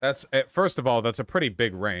whole... That's, first of all, that's a pretty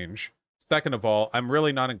big range. Second of all, I'm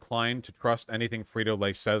really not inclined to trust anything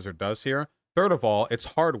Frito-Lay says or does here. Third of all, it's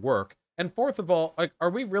hard work. And fourth of all, like, are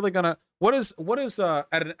we really gonna, what is at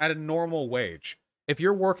a normal wage? If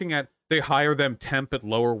you're working at, they hire them temp at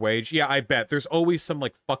lower wage, yeah, I bet there's always some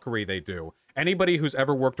like fuckery they do. Anybody who's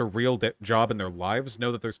ever worked a real job in their lives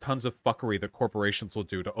know that there's tons of fuckery that corporations will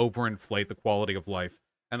do to overinflate the quality of life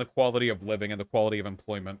and the quality of living and the quality of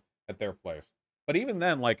employment at their place. But even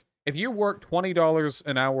then, like, if you work $20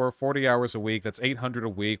 an hour, 40 hours a week, that's $800 a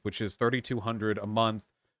week, which is $3,200 a month,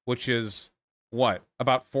 which is what,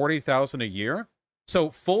 about $40,000 a year? So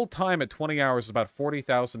full time at 20 hours is about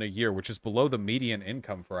 $40,000 a year, which is below the median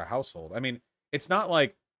income for a household. I mean, it's not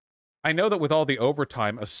like, I know that with all the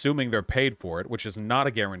overtime, assuming they're paid for it, which is not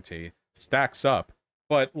a guarantee, stacks up.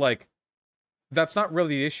 But like, that's not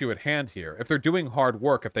really the issue at hand here. If they're doing hard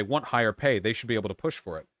work, if they want higher pay, they should be able to push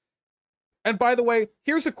for it. And by the way,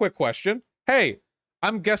 here's a quick question. Hey,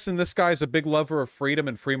 I'm guessing this guy's a big lover of freedom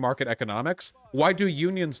and free market economics. Why do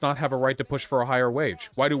unions not have a right to push for a higher wage?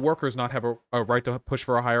 Why do workers not have a right to push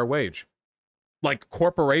for a higher wage? Like,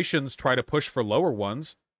 corporations try to push for lower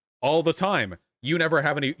ones all the time. You never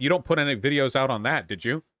have any, you don't put any videos out on that, did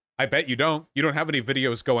you? I bet you don't. You don't have any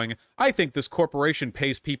videos going, I think this corporation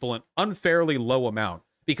pays people an unfairly low amount.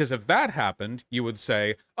 Because if that happened, you would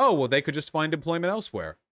say, oh, well, they could just find employment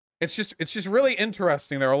elsewhere. It's just really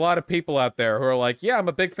interesting. There are a lot of people out there who are like, yeah, I'm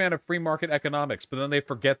a big fan of free market economics, but then they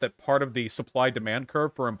forget that part of the supply-demand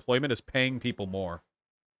curve for employment is paying people more.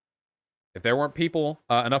 If there weren't people,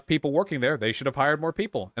 enough people working there, they should have hired more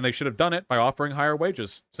people, and they should have done it by offering higher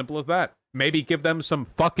wages. Simple as that. Maybe give them some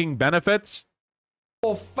fucking benefits.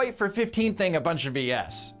 Whole fight for 15 thing a bunch of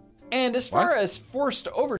BS. And as far as forced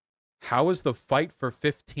overtime... How is the fight for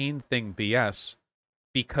 15 thing BS?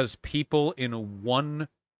 Because people in one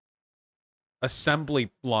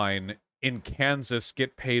assembly line in Kansas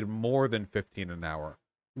get paid more than $15 an hour.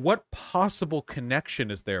 What possible connection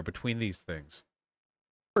is there between these things?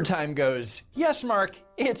 Overtime goes, yes, Mark,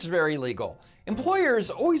 it's very legal. Employers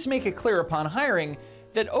always make it clear upon hiring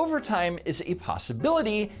that overtime is a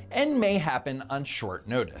possibility and may happen on short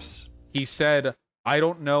notice. He said, I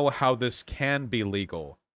don't know how this can be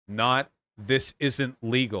legal, not this isn't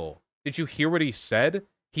legal. Did you hear what he said?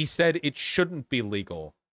 He said it shouldn't be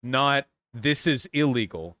legal, not this is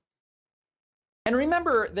illegal. And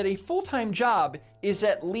remember that a full-time job is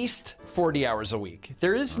at least 40 hours a week.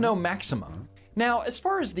 There is no maximum. Now, as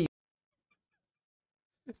far as the...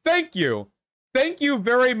 Thank you. Thank you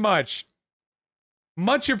very much.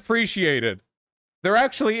 Much appreciated. There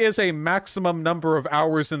actually is a maximum number of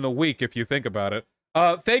hours in the week, if you think about it.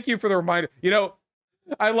 Thank you for the reminder. You know,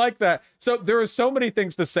 I like that. So there are so many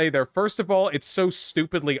things to say there. First of all, it's so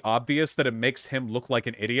stupidly obvious that it makes him look like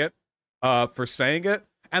an idiot for saying it.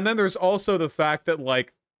 And then there's also the fact that,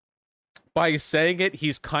 like, by saying it,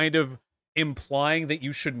 he's kind of implying that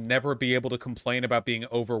you should never be able to complain about being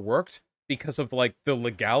overworked because of, like, the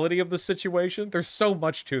legality of the situation. There's so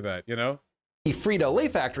much to that, you know? The Frito-Lay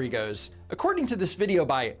factory goes, according to this video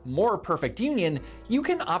by More Perfect Union, you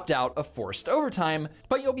can opt out of forced overtime,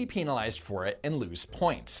 but you'll be penalized for it and lose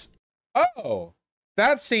points. Oh,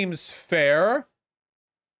 that seems fair.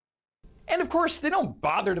 And of course, they don't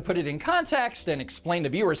bother to put it in context and explain to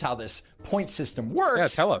viewers how this point system works. Yeah,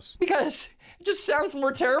 tell us. Because it just sounds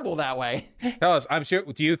more terrible that way. Tell us. I'm sure.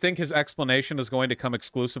 Do you think his explanation is going to come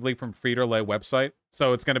exclusively from Frito-Lay website?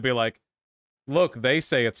 So it's going to be like, look, they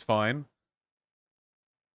say it's fine.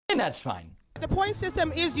 And that's fine. The point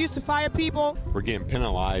system is used to fire people. We're getting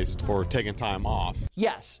penalized for taking time off.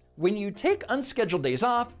 Yes, when you take unscheduled days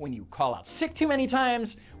off, when you call out sick too many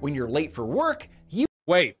times, when you're late for work, you...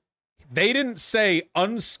 Wait, they didn't say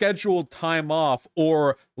unscheduled time off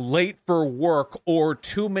or late for work or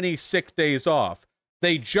too many sick days off.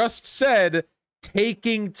 They just said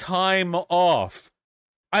taking time off.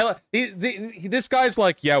 This guy's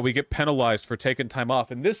like, yeah, we get penalized for taking time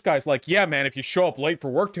off. And this guy's like, yeah, man, if you show up late for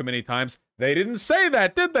work too many times. They didn't say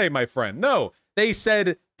that, did they, my friend? No, they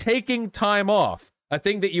said taking time off, a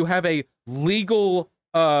thing that you have a legal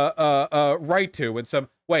right to. And some,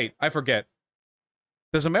 wait, I forget.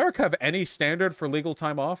 Does America have any standard for legal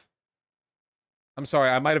time off? I'm sorry,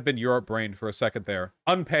 I might have been Europe-brained for a second there.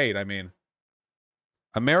 Unpaid, I mean.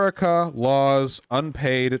 America laws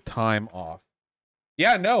unpaid time off.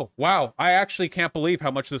 Yeah, no. Wow. I actually can't believe how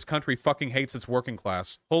much this country fucking hates its working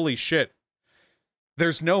class. Holy shit.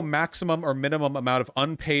 There's no maximum or minimum amount of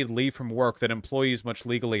unpaid leave from work that employees must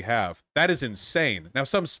legally have. That is insane. Now,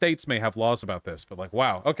 some states may have laws about this, but like,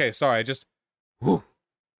 wow. Okay, sorry. I just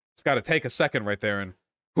got to take a second right there and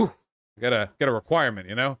get a requirement,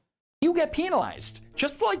 you know? You get penalized,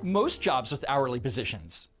 just like most jobs with hourly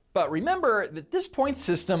positions. But remember that this point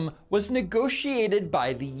system was negotiated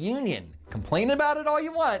by the union. Complain about it all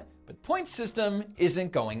you want, but point system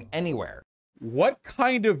isn't going anywhere. What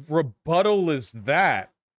kind of rebuttal is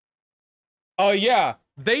that? Oh yeah,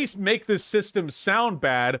 they make this system sound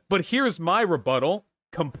bad, but here's my rebuttal.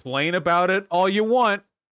 Complain about it all you want.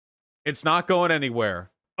 It's not going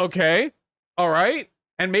anywhere. Okay, all right.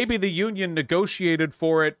 And maybe the union negotiated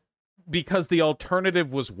for it because the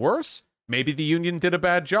alternative was worse. Maybe the union did a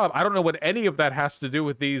bad job. I don't know what any of that has to do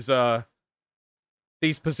with these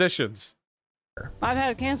positions. I've had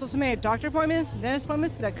to cancel so many doctor appointments, dentist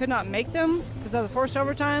appointments that I could not make them because of the forced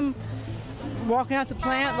overtime. Walking out the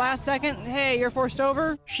plant last second, hey, you're forced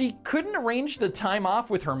over. She couldn't arrange the time off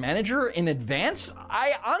with her manager in advance?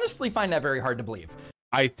 I honestly find that very hard to believe.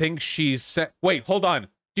 I think she said... Wait, hold on.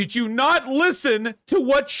 Did you not listen to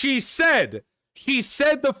what she said? She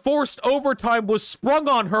said the forced overtime was sprung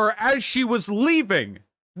on her as she was leaving.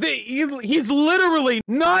 He's literally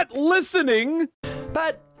not listening.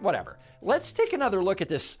 But whatever. Let's take another look at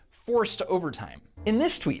this forced overtime. In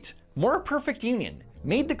this tweet, More Perfect Union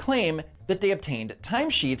made the claim that they obtained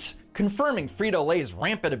timesheets confirming Frito-Lay's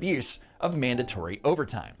rampant abuse of mandatory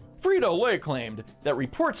overtime. Frito-Lay claimed that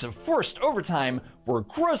reports of forced overtime were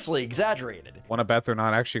grossly exaggerated. Want to bet they're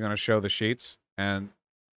not actually going to show the sheets and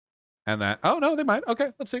that? Oh, no, they might.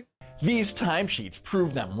 Okay, let's see. These timesheets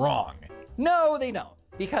prove them wrong. No, they don't.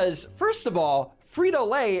 Because, first of all,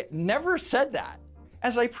 Frito-Lay never said that.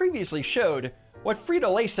 As I previously showed, what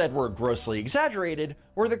Frito-Lay said were grossly exaggerated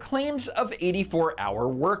were the claims of 84-hour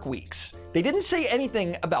work weeks. They didn't say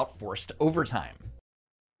anything about forced overtime.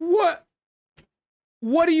 What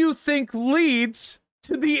do you think leads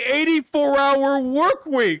to the 84-hour work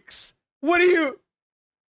weeks? What do you...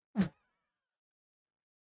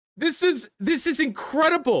 This is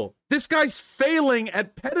incredible. This guy's failing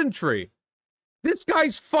at pedantry. This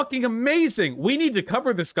guy's fucking amazing. We need to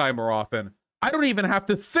cover this guy more often. I don't even have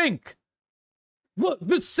to think. Look,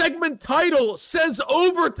 the segment title says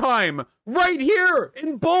overtime right here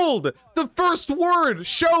in bold. The first word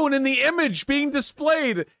shown in the image being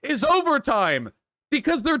displayed is overtime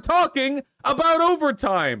because they're talking about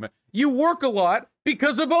overtime. You work a lot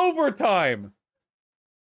because of overtime.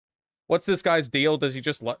 What's this guy's deal? Does he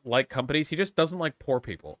just like companies? He just doesn't like poor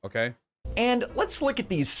people, okay? And let's look at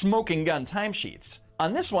these smoking gun timesheets.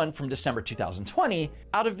 On this one from December 2020,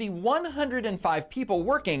 out of the 105 people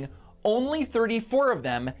working, only 34 of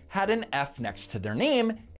them had an F next to their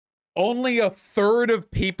name. Only a third of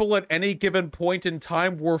people at any given point in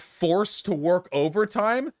time were forced to work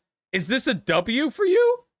overtime? Is this a W for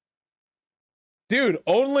you? Dude,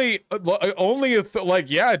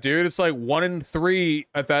 yeah, dude, it's like 1 in 3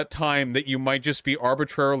 at that time that you might just be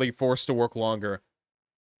arbitrarily forced to work longer.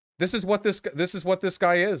 This is what this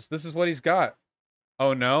guy is. This is what he's got.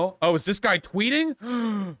 Oh no. Oh, is this guy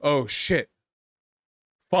tweeting? Oh shit.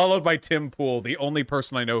 Followed by Tim Pool, the only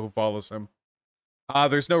person I know who follows him.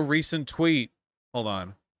 There's no recent tweet. Hold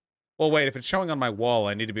on. Well, wait, if it's showing on my wall,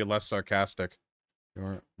 I need to be less sarcastic.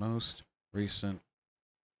 Your most recent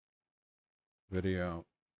video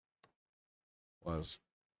was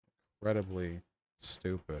incredibly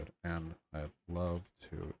stupid, and I'd love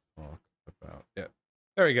to talk about it.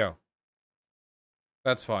 There you go.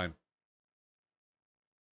 That's fine.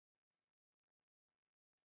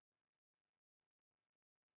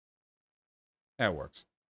 That works.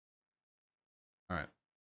 All right.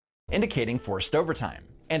 Indicating forced overtime.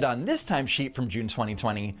 And on this timesheet from June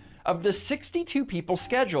 2020, of the 62 people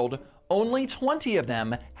scheduled, only 20 of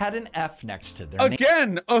them had an F next to their name.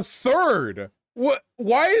 Again, a third. What?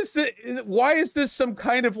 Why is this some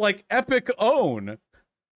kind of like epic own?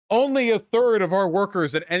 Only a third of our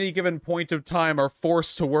workers at any given point of time are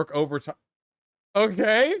forced to work overtime.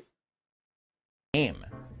 Okay.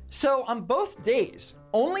 So on both days,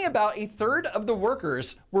 only about a third of the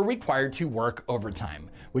workers were required to work overtime,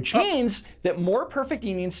 which means that More Perfect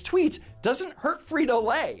Union's tweet doesn't hurt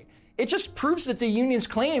Frito-Lay. It just proves that the union's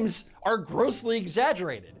claims are grossly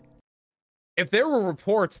exaggerated. If there were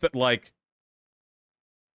reports that, like,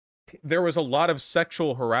 there was a lot of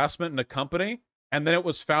sexual harassment in a company, and then it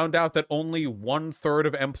was found out that only 1/3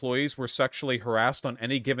 of employees were sexually harassed on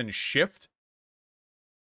any given shift,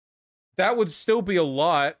 that would still be a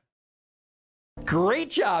lot. Great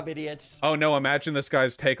job, idiots. Oh no, imagine this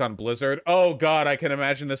guy's take on Blizzard. Oh god, I can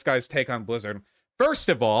imagine this guy's take on Blizzard. First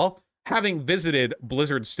of all, having visited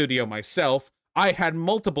Blizzard Studio myself, I had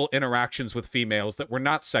multiple interactions with females that were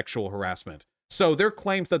not sexual harassment. So their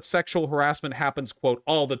claims that sexual harassment happens, quote,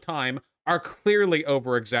 all the time, are clearly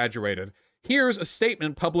over-exaggerated. Here's a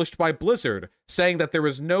statement published by Blizzard saying that there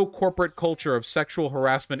is no corporate culture of sexual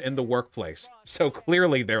harassment in the workplace. So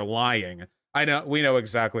clearly they're lying. We know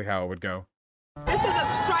exactly how it would go. This is a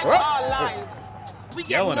strike for our lives. We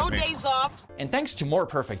get no days off. And thanks to More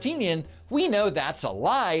Perfect Union, we know that's a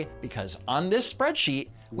lie because on this spreadsheet,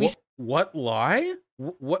 What lie?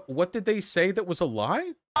 What did they say that was a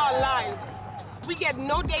lie? Our lives. We get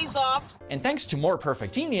no days off. And thanks to More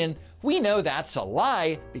Perfect Union, we know that's a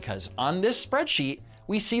lie because on this spreadsheet,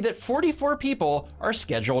 we see that 44 people are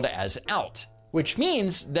scheduled as out, which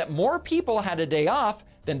means that more people had a day off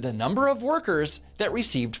than the number of workers that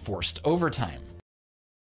received forced overtime.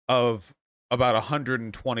 Of about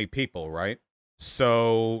 120 people, right?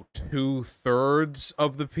 So 2/3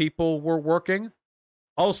 of the people were working.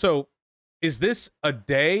 Also, is this a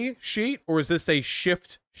day sheet or is this a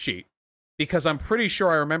shift sheet? Because I'm pretty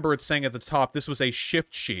sure I remember it saying at the top this was a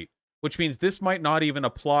shift sheet, which means this might not even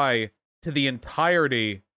apply to the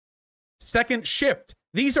entirety. Second shift.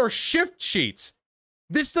 These are shift sheets.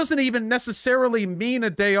 This doesn't even necessarily mean a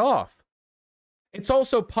day off. It's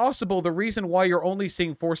also possible the reason why you're only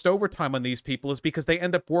seeing forced overtime on these people is because they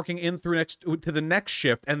end up working in through to the next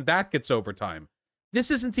shift, and that gets overtime.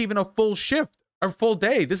 This isn't even a full shift or full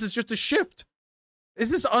day. This is just a shift.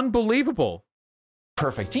 This is unbelievable.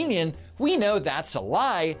 Perfect Union, we know that's a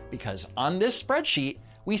lie because on this spreadsheet,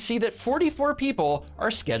 we see that 44 people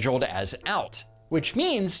are scheduled as out, which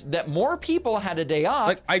means that more people had a day off.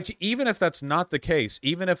 Like, even if that's not the case,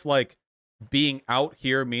 even if, like, being out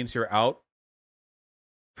here means you're out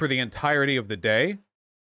for the entirety of the day,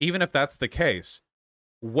 even if that's the case,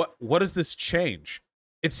 what does this change?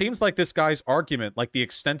 It seems like this guy's argument, like, the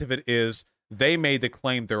extent of it is they made the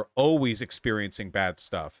claim they're always experiencing bad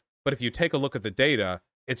stuff. But if you take a look at the data,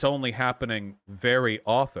 it's only happening very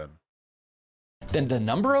often. Than the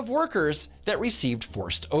number of workers that received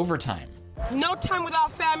forced overtime. No time with our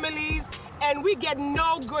families, and we get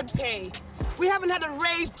no good pay. We haven't had a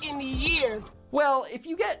raise in years. Well, if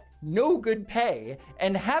you get no good pay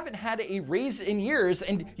and haven't had a raise in years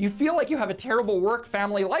and you feel like you have a terrible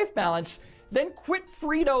work-family life balance, then quit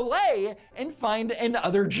Frito-Lay and find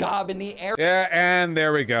another job in the area. Yeah, and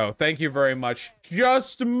there we go. Thank you very much.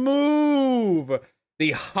 Just move.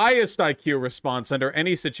 The highest IQ response under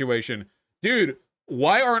any situation. Dude,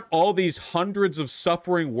 why aren't all these hundreds of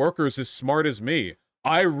suffering workers as smart as me?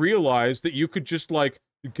 I realized that you could just, like,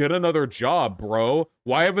 get another job, bro.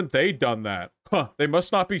 Why haven't they done that? Huh, they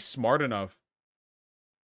must not be smart enough.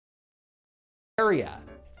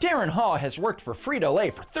 Darren Haw has worked for Frito-Lay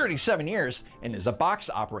for 37 years and is a box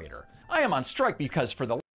operator. I am on strike because for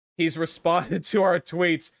the... He's responded to our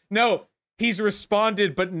tweets. No, he's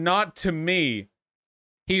responded, but not to me.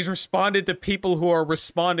 He's responded to people who are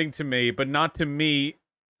responding to me, but not to me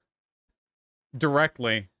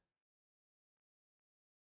directly.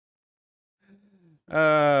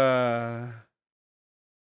 The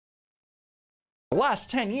last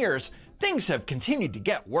 10 years, things have continued to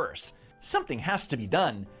get worse. Something has to be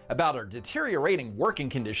done about our deteriorating working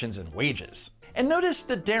conditions and wages. And notice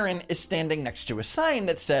that Darren is standing next to a sign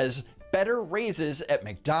that says, better raises at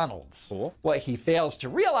McDonald's. Cool. What he fails to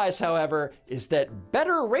realize, however, is that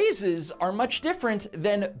better raises are much different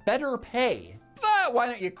than better pay. But why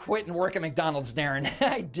don't you quit and work at McDonald's, Darren?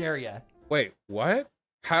 I dare ya. Wait, what?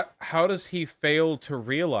 How does he fail to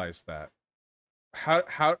realize that?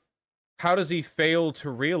 How does he fail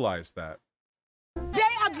to realize that? They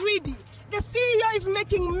are greedy. The CEO is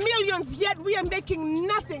making millions, yet we are making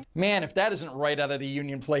nothing. Man, if that isn't right out of the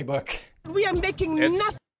union playbook. We are making It's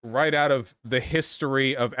nothing. right out of the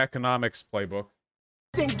history of economics playbook.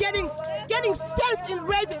 Getting cents in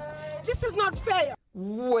raises. This is not fair.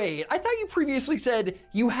 Wait, I thought you previously said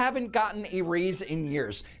you haven't gotten a raise in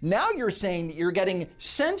years. Now you're saying that you're getting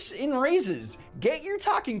cents in raises. Get your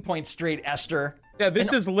talking points straight, Esther. Yeah,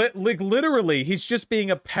 this is literally, he's just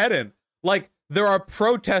being a pedant. Like, there are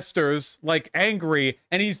protesters, like, angry,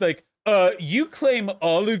 and he's like, you claim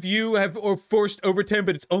all of you have forced overtime,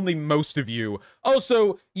 but it's only most of you.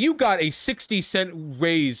 Also, you got a 60-cent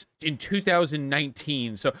raise in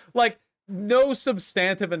 2019, so, like, no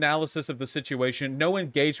substantive analysis of the situation, no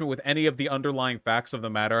engagement with any of the underlying facts of the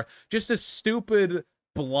matter, just a stupid,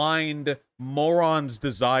 blind moron's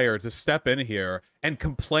desire to step in here and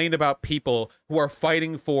complain about people who are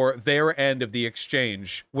fighting for their end of the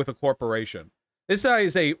exchange with a corporation. This guy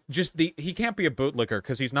is he can't be a bootlicker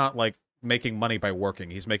because he's not, like, making money by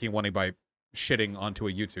working. He's making money by shitting onto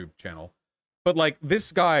a YouTube channel. But, like,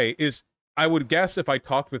 this guy is, I would guess if I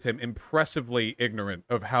talked with him, impressively ignorant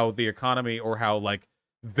of how the economy or how, like,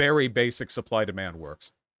 very basic supply-demand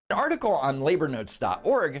works. An article on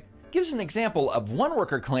labornotes.org gives an example of one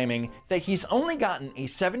worker claiming that he's only gotten a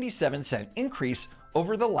 77-cent increase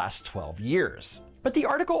over the last 12 years. But the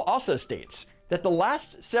article also states that the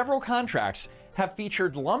last several contracts have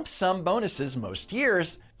featured lump sum bonuses most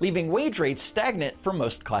years, leaving wage rates stagnant for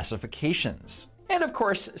most classifications. And of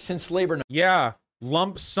course, since labor... Yeah,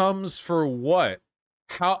 lump sums for what?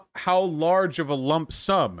 How large of a lump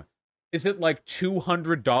sum? Is it like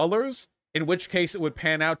 $200? In which case it would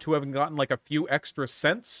pan out to having gotten like a few extra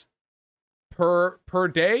cents per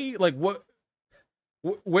day? Like what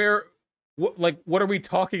are we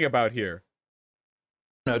talking about here?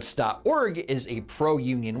 Notes.org is a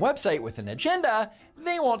pro-union website with an agenda.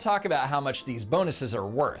 They won't talk about how much these bonuses are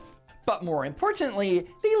worth. But more importantly,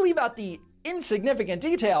 they leave out the insignificant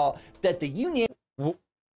detail that the union...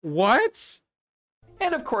 What?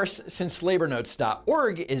 And of course, since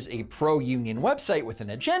labornotes.org is a pro-union website with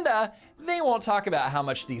an agenda, they won't talk about how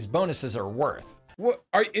much these bonuses are worth.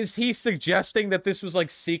 Is he suggesting that this was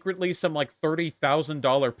like secretly some like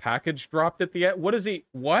 $30,000 package dropped at the end?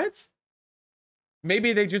 What?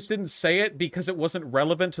 Maybe they just didn't say it because it wasn't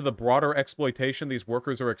relevant to the broader exploitation these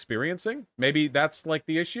workers are experiencing? Maybe that's like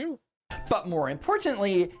the issue? But more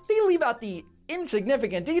importantly, they leave out the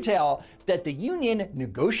insignificant detail that the union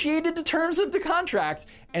negotiated the terms of the contract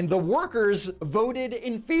and the workers voted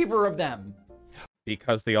in favor of them.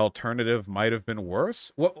 Because the alternative might have been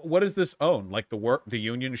worse? What does this own? Like the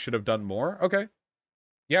union should have done more? Okay.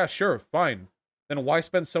 Yeah, sure, fine. Then why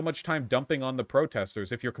spend so much time dumping on the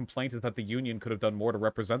protesters if your complaint is that the union could have done more to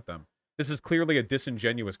represent them? This is clearly a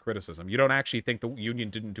disingenuous criticism. You don't actually think the union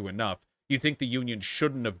didn't do enough. You think the union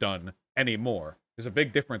shouldn't have done any more. There's a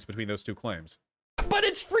big difference between those two claims. But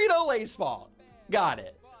it's Frito-Lay's fault. Got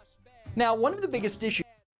it. Now, one of the biggest issues...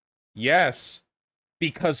 Yes,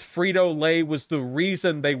 because Frito-Lay was the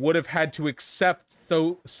reason they would have had to accept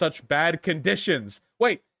such bad conditions.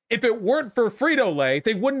 Wait, if it weren't for Frito-Lay,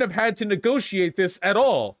 they wouldn't have had to negotiate this at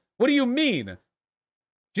all. What do you mean?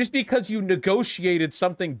 Just because you negotiated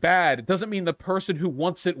something bad doesn't mean the person who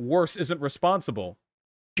wants it worse isn't responsible.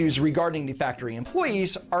 Issues regarding the factory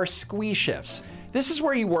employees are squeeze shifts. This is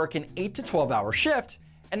where you work an 8 to 12 hour shift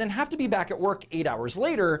and then have to be back at work 8 hours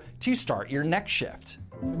later to start your next shift.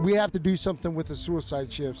 We have to do something with the suicide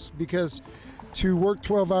shifts, because to work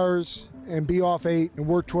 12 hours and be off 8 and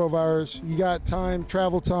work 12 hours, you got time,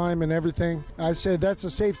 travel time and everything. I said that's a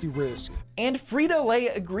safety risk. And Frito-Lay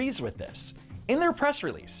agrees with this. In their press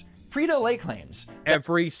release, Frito-Lay claims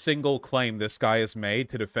every single claim this guy has made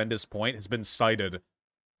to defend his point has been cited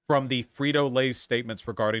from the Frito-Lay statements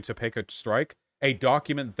regarding Topeka strike, a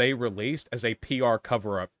document they released as a PR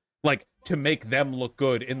cover-up, like to make them look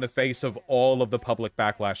good in the face of all of the public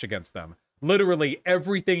backlash against them. Literally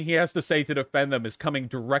everything he has to say to defend them is coming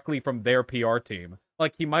directly from their PR team.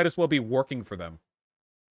 Like, he might as well be working for them.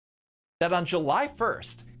 that on July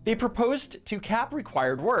 1st, they proposed to cap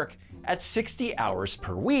required work at 60 hours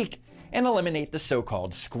per week and eliminate the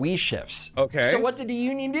so-called squeeze shifts. Okay. So what did the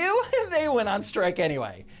union do? They went on strike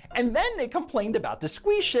anyway. And then they complained about the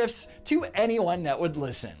squeeze shifts to anyone that would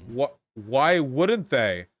listen. What? Why wouldn't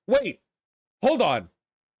they? Wait, hold on.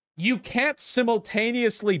 You can't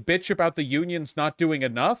simultaneously bitch about the unions not doing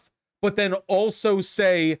enough, but then also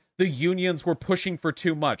say the unions were pushing for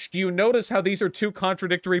too much. Do you notice how these are two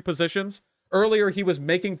contradictory positions? Earlier, he was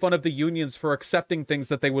making fun of the unions for accepting things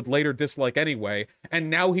that they would later dislike anyway, and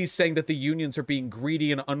now he's saying that the unions are being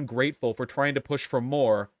greedy and ungrateful for trying to push for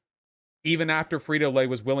more, even after Frito-Lay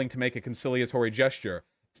was willing to make a conciliatory gesture.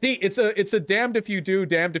 See, it's a damned if you do,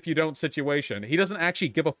 damned if you don't situation. He doesn't actually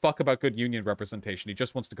give a fuck about good union representation. He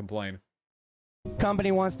just wants to complain.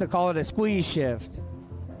 Company wants to call it a squeeze shift.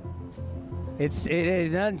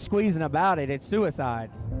 It nothing squeezing about it. It's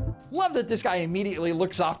suicide. Love that this guy immediately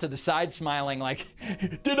looks off to the side smiling like,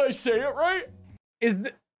 did I say it right?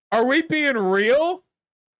 Are we being real?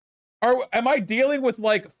 Am I dealing with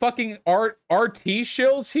like fucking RT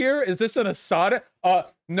shills here? Is this an aside?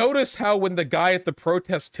 Notice how when the guy at the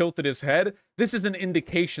protest tilted his head, this is an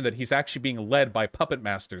indication that he's actually being led by puppet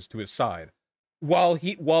masters to his side. While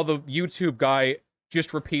the YouTube guy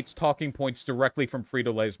just repeats talking points directly from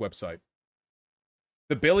Frito-Lay's website.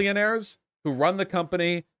 The billionaires who run the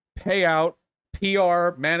company pay out PR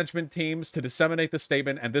management teams to disseminate the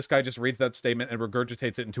statement, and this guy just reads that statement and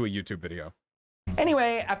regurgitates it into a YouTube video.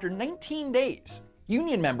 Anyway, after 19 days,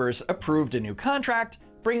 union members approved a new contract,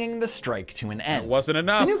 bringing the strike to an end. It wasn't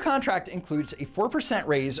enough. The new contract includes a 4%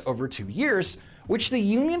 raise over 2 years, which the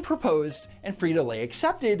union proposed and Frito-Lay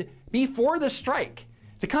accepted before the strike.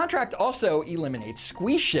 The contract also eliminates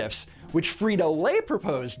squeeze shifts, which Frito-Lay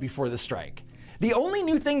proposed before the strike. The only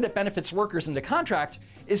new thing that benefits workers in the contract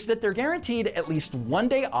is that they're guaranteed at least 1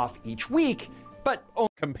 day off each week, but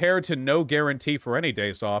compared to no guarantee for any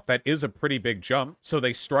days off, that is a pretty big jump. So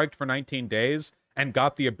they striked for 19 days and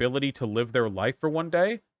got the ability to live their life for 1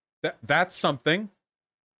 day? That's something.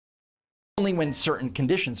 Only when certain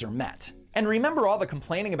conditions are met. And remember all the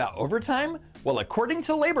complaining about overtime? Well, according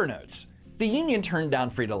to Labor Notes, the union turned down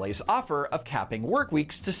Frito-Lay's offer of capping work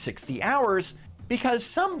weeks to 60 hours because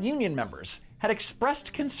some union members had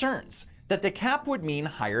expressed concerns that the cap would mean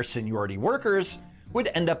higher seniority workers would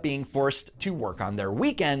end up being forced to work on their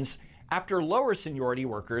weekends after lower seniority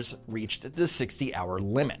workers reached the 60-hour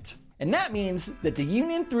limit. And that means that the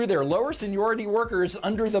union threw their lower seniority workers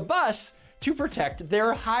under the bus to protect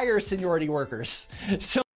their higher seniority workers.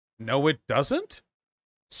 So no, it doesn't.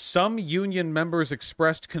 Some union members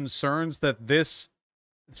expressed concerns that this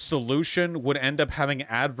solution would end up having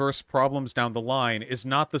adverse problems down the line is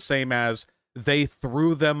not the same as they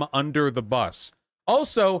threw them under the bus.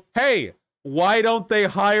 Also, hey, why don't they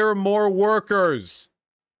hire more workers?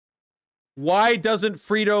 Why doesn't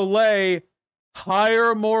Frito-Lay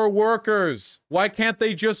hire more workers? Why can't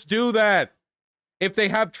they just do that? If they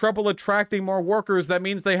have trouble attracting more workers, that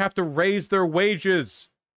means they have to raise their wages.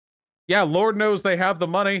 Yeah, Lord knows they have the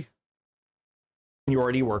money.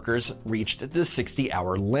 Seniority workers reached the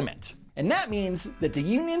 60-hour limit. And that means that the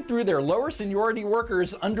union threw their lower seniority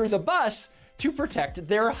workers under the bus to protect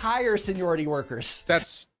their higher seniority workers.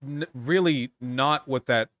 That's really not what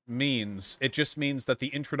that means. It just means that the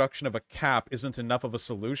introduction of a cap isn't enough of a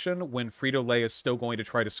solution when Frito-Lay is still going to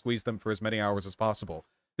try to squeeze them for as many hours as possible.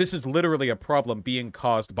 This is literally a problem being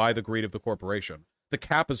caused by the greed of the corporation. The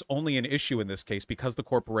cap is only an issue in this case because the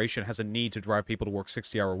corporation has a need to drive people to work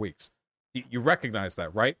 60-hour weeks. You recognize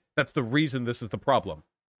that, right? That's the reason this is the problem.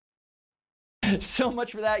 So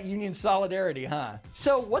much for that union solidarity, huh?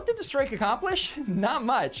 So what did the strike accomplish? Not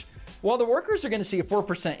much. While the workers are going to see a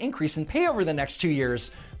 4% increase in pay over the next 2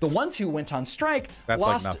 years, the ones who went on strike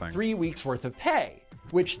lost 3 weeks worth of pay.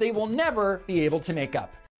 which they will never be able to make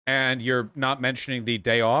up. And you're not mentioning the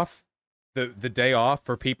day off? The day off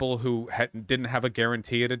for people who didn't have a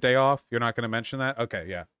guarantee at a day off? You're not going to mention that? Okay,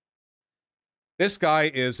 yeah. This guy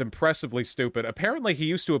is impressively stupid. Apparently, he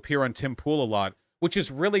used to appear on Tim Pool a lot, which is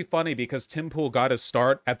really funny because Tim Pool got his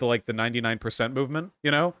start at the 99% movement,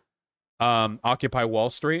 you know? Occupy Wall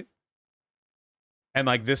Street. And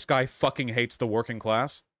this guy fucking hates the working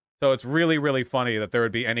class. So it's really, really funny that there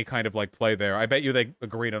would be any kind of play there. I bet you they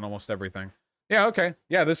agreed on almost everything. Yeah, okay.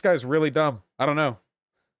 Yeah, this guy's really dumb. I don't know.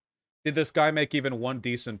 Did this guy make even one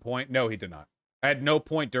decent point? No, he did not. At no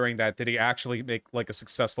point during that did he actually make a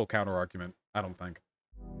successful counter argument. I don't think.